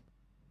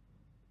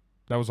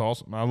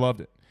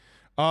loved it.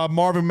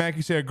 Marvin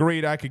Mackey said,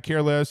 agreed. I could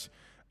care less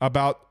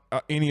about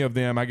any of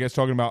them. I guess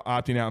talking about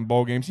opting out in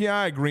bowl games. Yeah,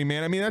 I agree,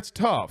 man. I mean, that's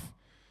tough.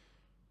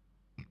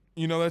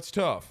 That's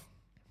tough.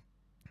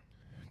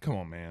 Come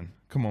on,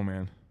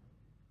 man.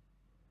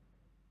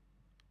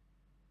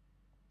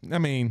 I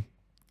mean,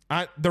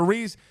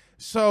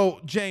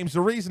 James,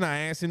 the reason I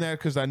asked him that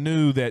because I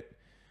knew that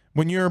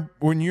when you're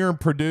in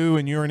Purdue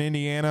and you're in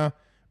Indiana,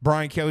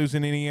 Brian Kelly was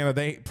in Indiana,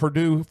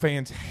 Purdue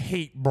fans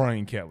hate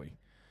Brian Kelly.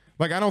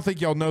 Like, I don't think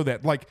y'all know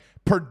that. Like,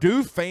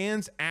 Purdue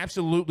fans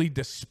absolutely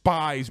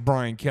despise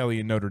Brian Kelly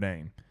and Notre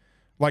Dame.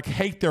 Like,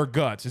 hate their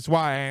guts. That's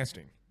why I asked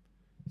him.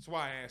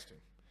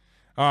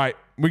 All right,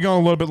 we're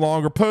going a little bit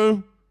longer.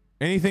 Pooh,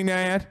 anything to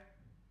add?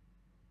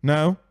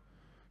 No?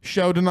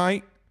 Show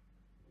tonight?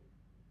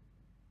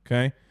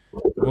 Okay.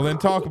 Well, then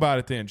talk about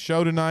it then.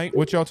 Show tonight.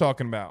 What y'all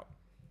talking about?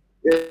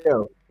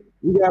 Yeah,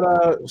 we got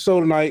a show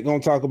tonight. Going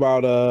to talk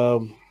about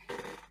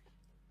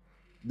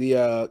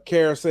the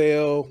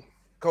carousel,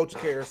 coach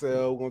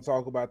carousel. We're going to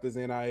talk about this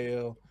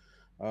NIL.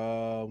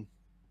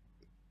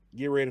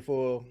 Get ready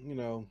for,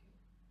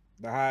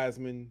 the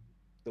Heisman.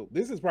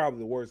 This is probably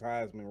the worst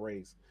Heisman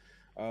race.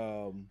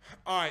 All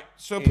right,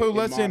 so Pooh,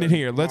 let's end it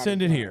here. Let's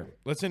end it here.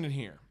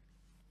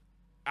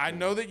 I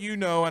know that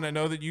and I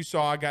know that you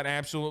saw I got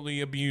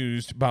absolutely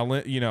abused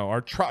by,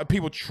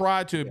 people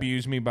tried to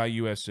abuse me by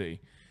USC.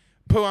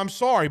 Pooh, I'm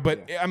sorry,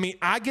 but I mean,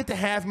 I get to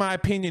have my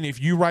opinion if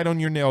you write on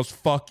your nails,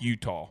 fuck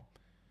Utah.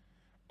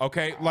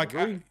 Okay?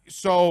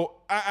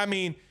 I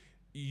mean,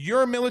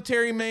 you're a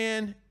military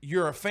man.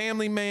 You're a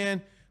family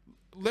man.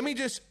 Let me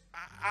just,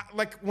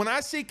 when I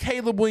see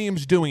Caleb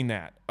Williams doing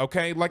that,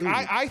 okay? Like, dude,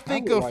 I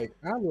think I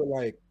look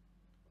like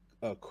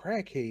a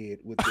crackhead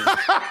with this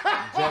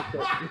jacked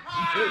up.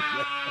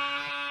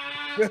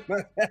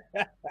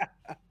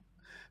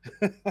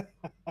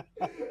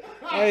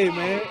 Hey,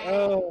 man.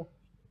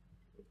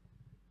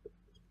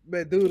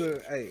 But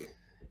dude, hey,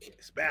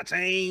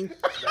 Spatane.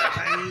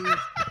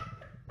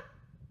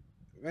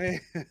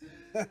 Man.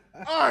 All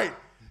right.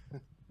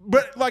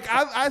 But like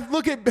I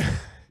look at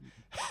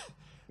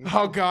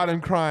oh God,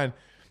 I'm crying.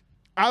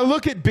 I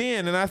look at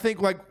Ben and I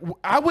think like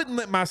I wouldn't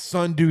let my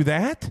son do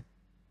that.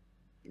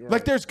 Right.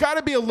 Like there's got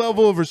to be a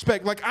level of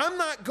respect. Like I'm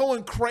not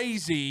going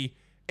crazy,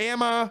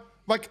 am I?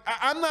 Like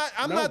I'm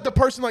not the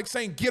person like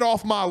saying get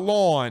off my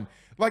lawn.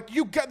 Like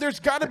there's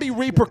got to be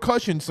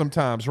repercussions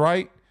sometimes,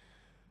 right?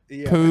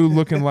 Yeah. Pooh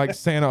looking like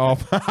Santa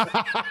off.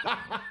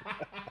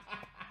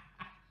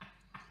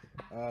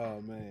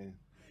 Oh man.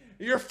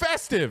 You're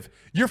festive.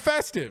 You're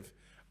festive.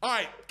 All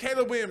right,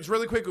 Caleb Williams,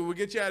 really quickly, we'll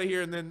get you out of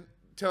here and then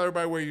tell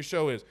everybody where your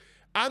show is.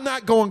 I'm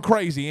not going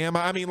crazy, am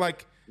I? I mean,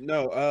 like,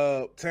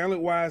 no,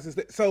 talent wise is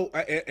that so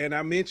and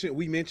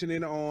we mentioned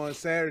it on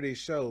Saturday's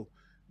show.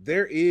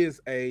 There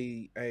is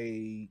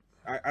I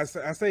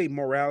say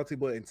morality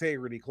but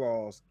integrity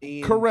clause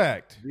in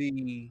correct.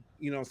 The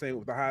what I'm saying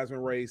with the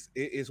Heisman race.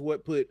 It's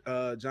what put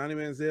Johnny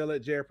Manziel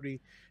at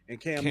jeopardy, and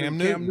Cam Newton.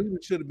 Cam Newton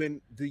should have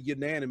been the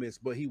unanimous,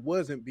 but he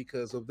wasn't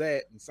because of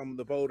that, and some of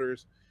the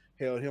voters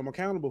held him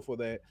accountable for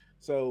that.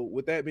 So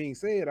with that being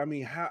said, I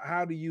mean,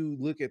 how do you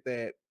look at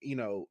that?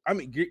 I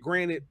mean,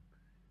 granted,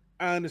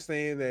 I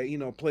understand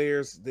that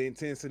players, the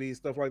intensity,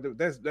 stuff like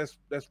that.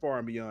 That's far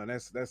and beyond.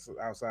 That's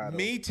outside.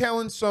 Me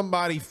telling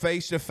somebody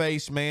face to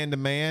face, man to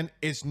man,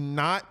 is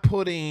not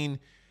putting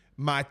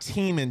my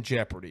team in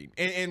jeopardy.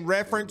 In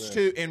reference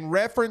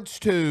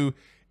to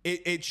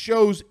it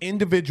shows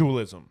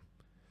individualism.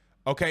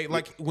 Okay,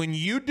 like when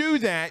you do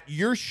that,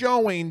 you're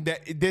showing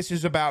that this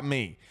is about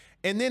me.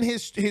 And then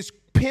his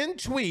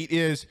pinned tweet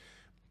is,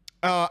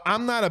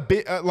 I'm not a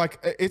bit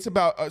it's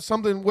about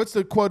something. What's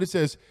the quote? It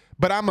says,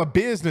 but I'm a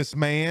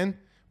businessman.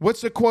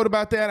 What's the quote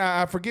about that?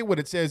 I forget what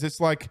it says. It's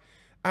like,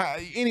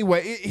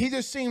 anyway, he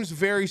just seems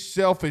very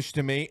selfish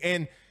to me.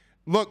 And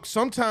look,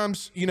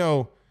 sometimes,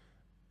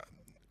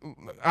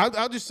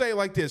 I'll just say it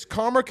like this.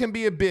 Karma can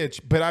be a bitch,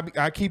 but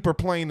I keep her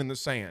playing in the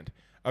sand.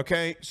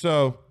 Okay,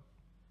 so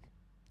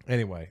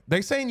anyway,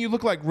 they saying you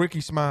look like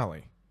Ricky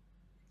Smiley.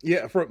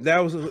 Yeah,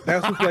 that's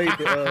who played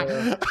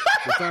the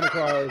Santa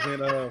Claus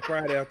in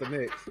Friday After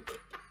Next.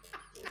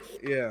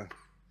 Yeah,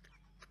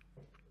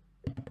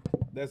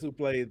 that's who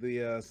played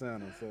the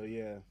Santa. So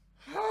yeah.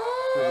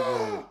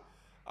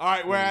 All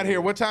right, we're out here.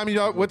 What time's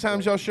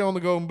y'all show on the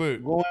Golden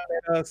Boot? Going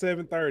at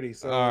 7:30.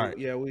 So all right.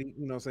 Yeah, we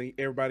saying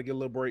everybody get a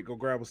little break, go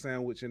grab a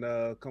sandwich, and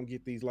come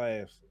get these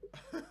laughs.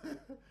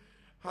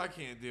 I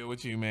can't deal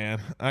with you,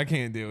 man. I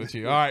can't deal with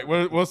you. All right,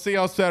 we'll see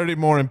y'all Saturday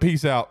morning.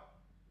 Peace out.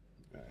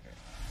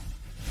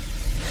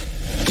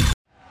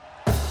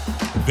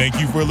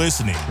 Thank you for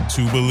listening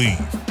to Believe.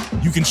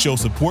 You can show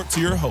support to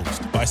your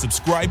host by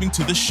subscribing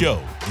to the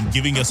show and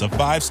giving us a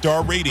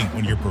 5-star rating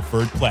on your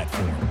preferred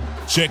platform.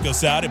 Check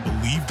us out at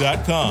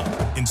Believe.com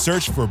and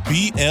search for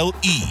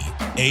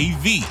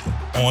BLEAV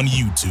on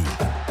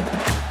YouTube.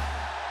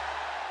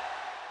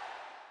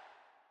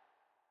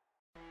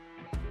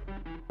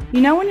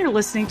 You know when you're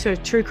listening to a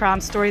true crime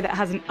story that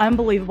has an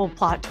unbelievable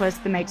plot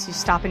twist that makes you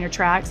stop in your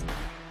tracks?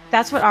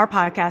 That's what our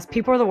podcast,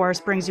 People Are the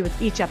Worst, brings you with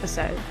each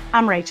episode.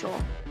 I'm Rachel.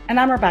 And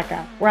I'm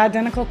Rebecca. We're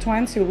identical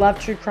twins who love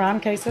true crime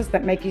cases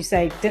that make you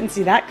say, didn't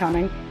see that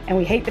coming, and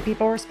we hate the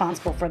people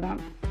responsible for them.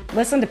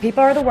 Listen to People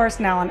Are the Worst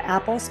now on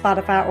Apple,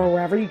 Spotify, or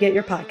wherever you get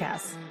your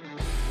podcasts.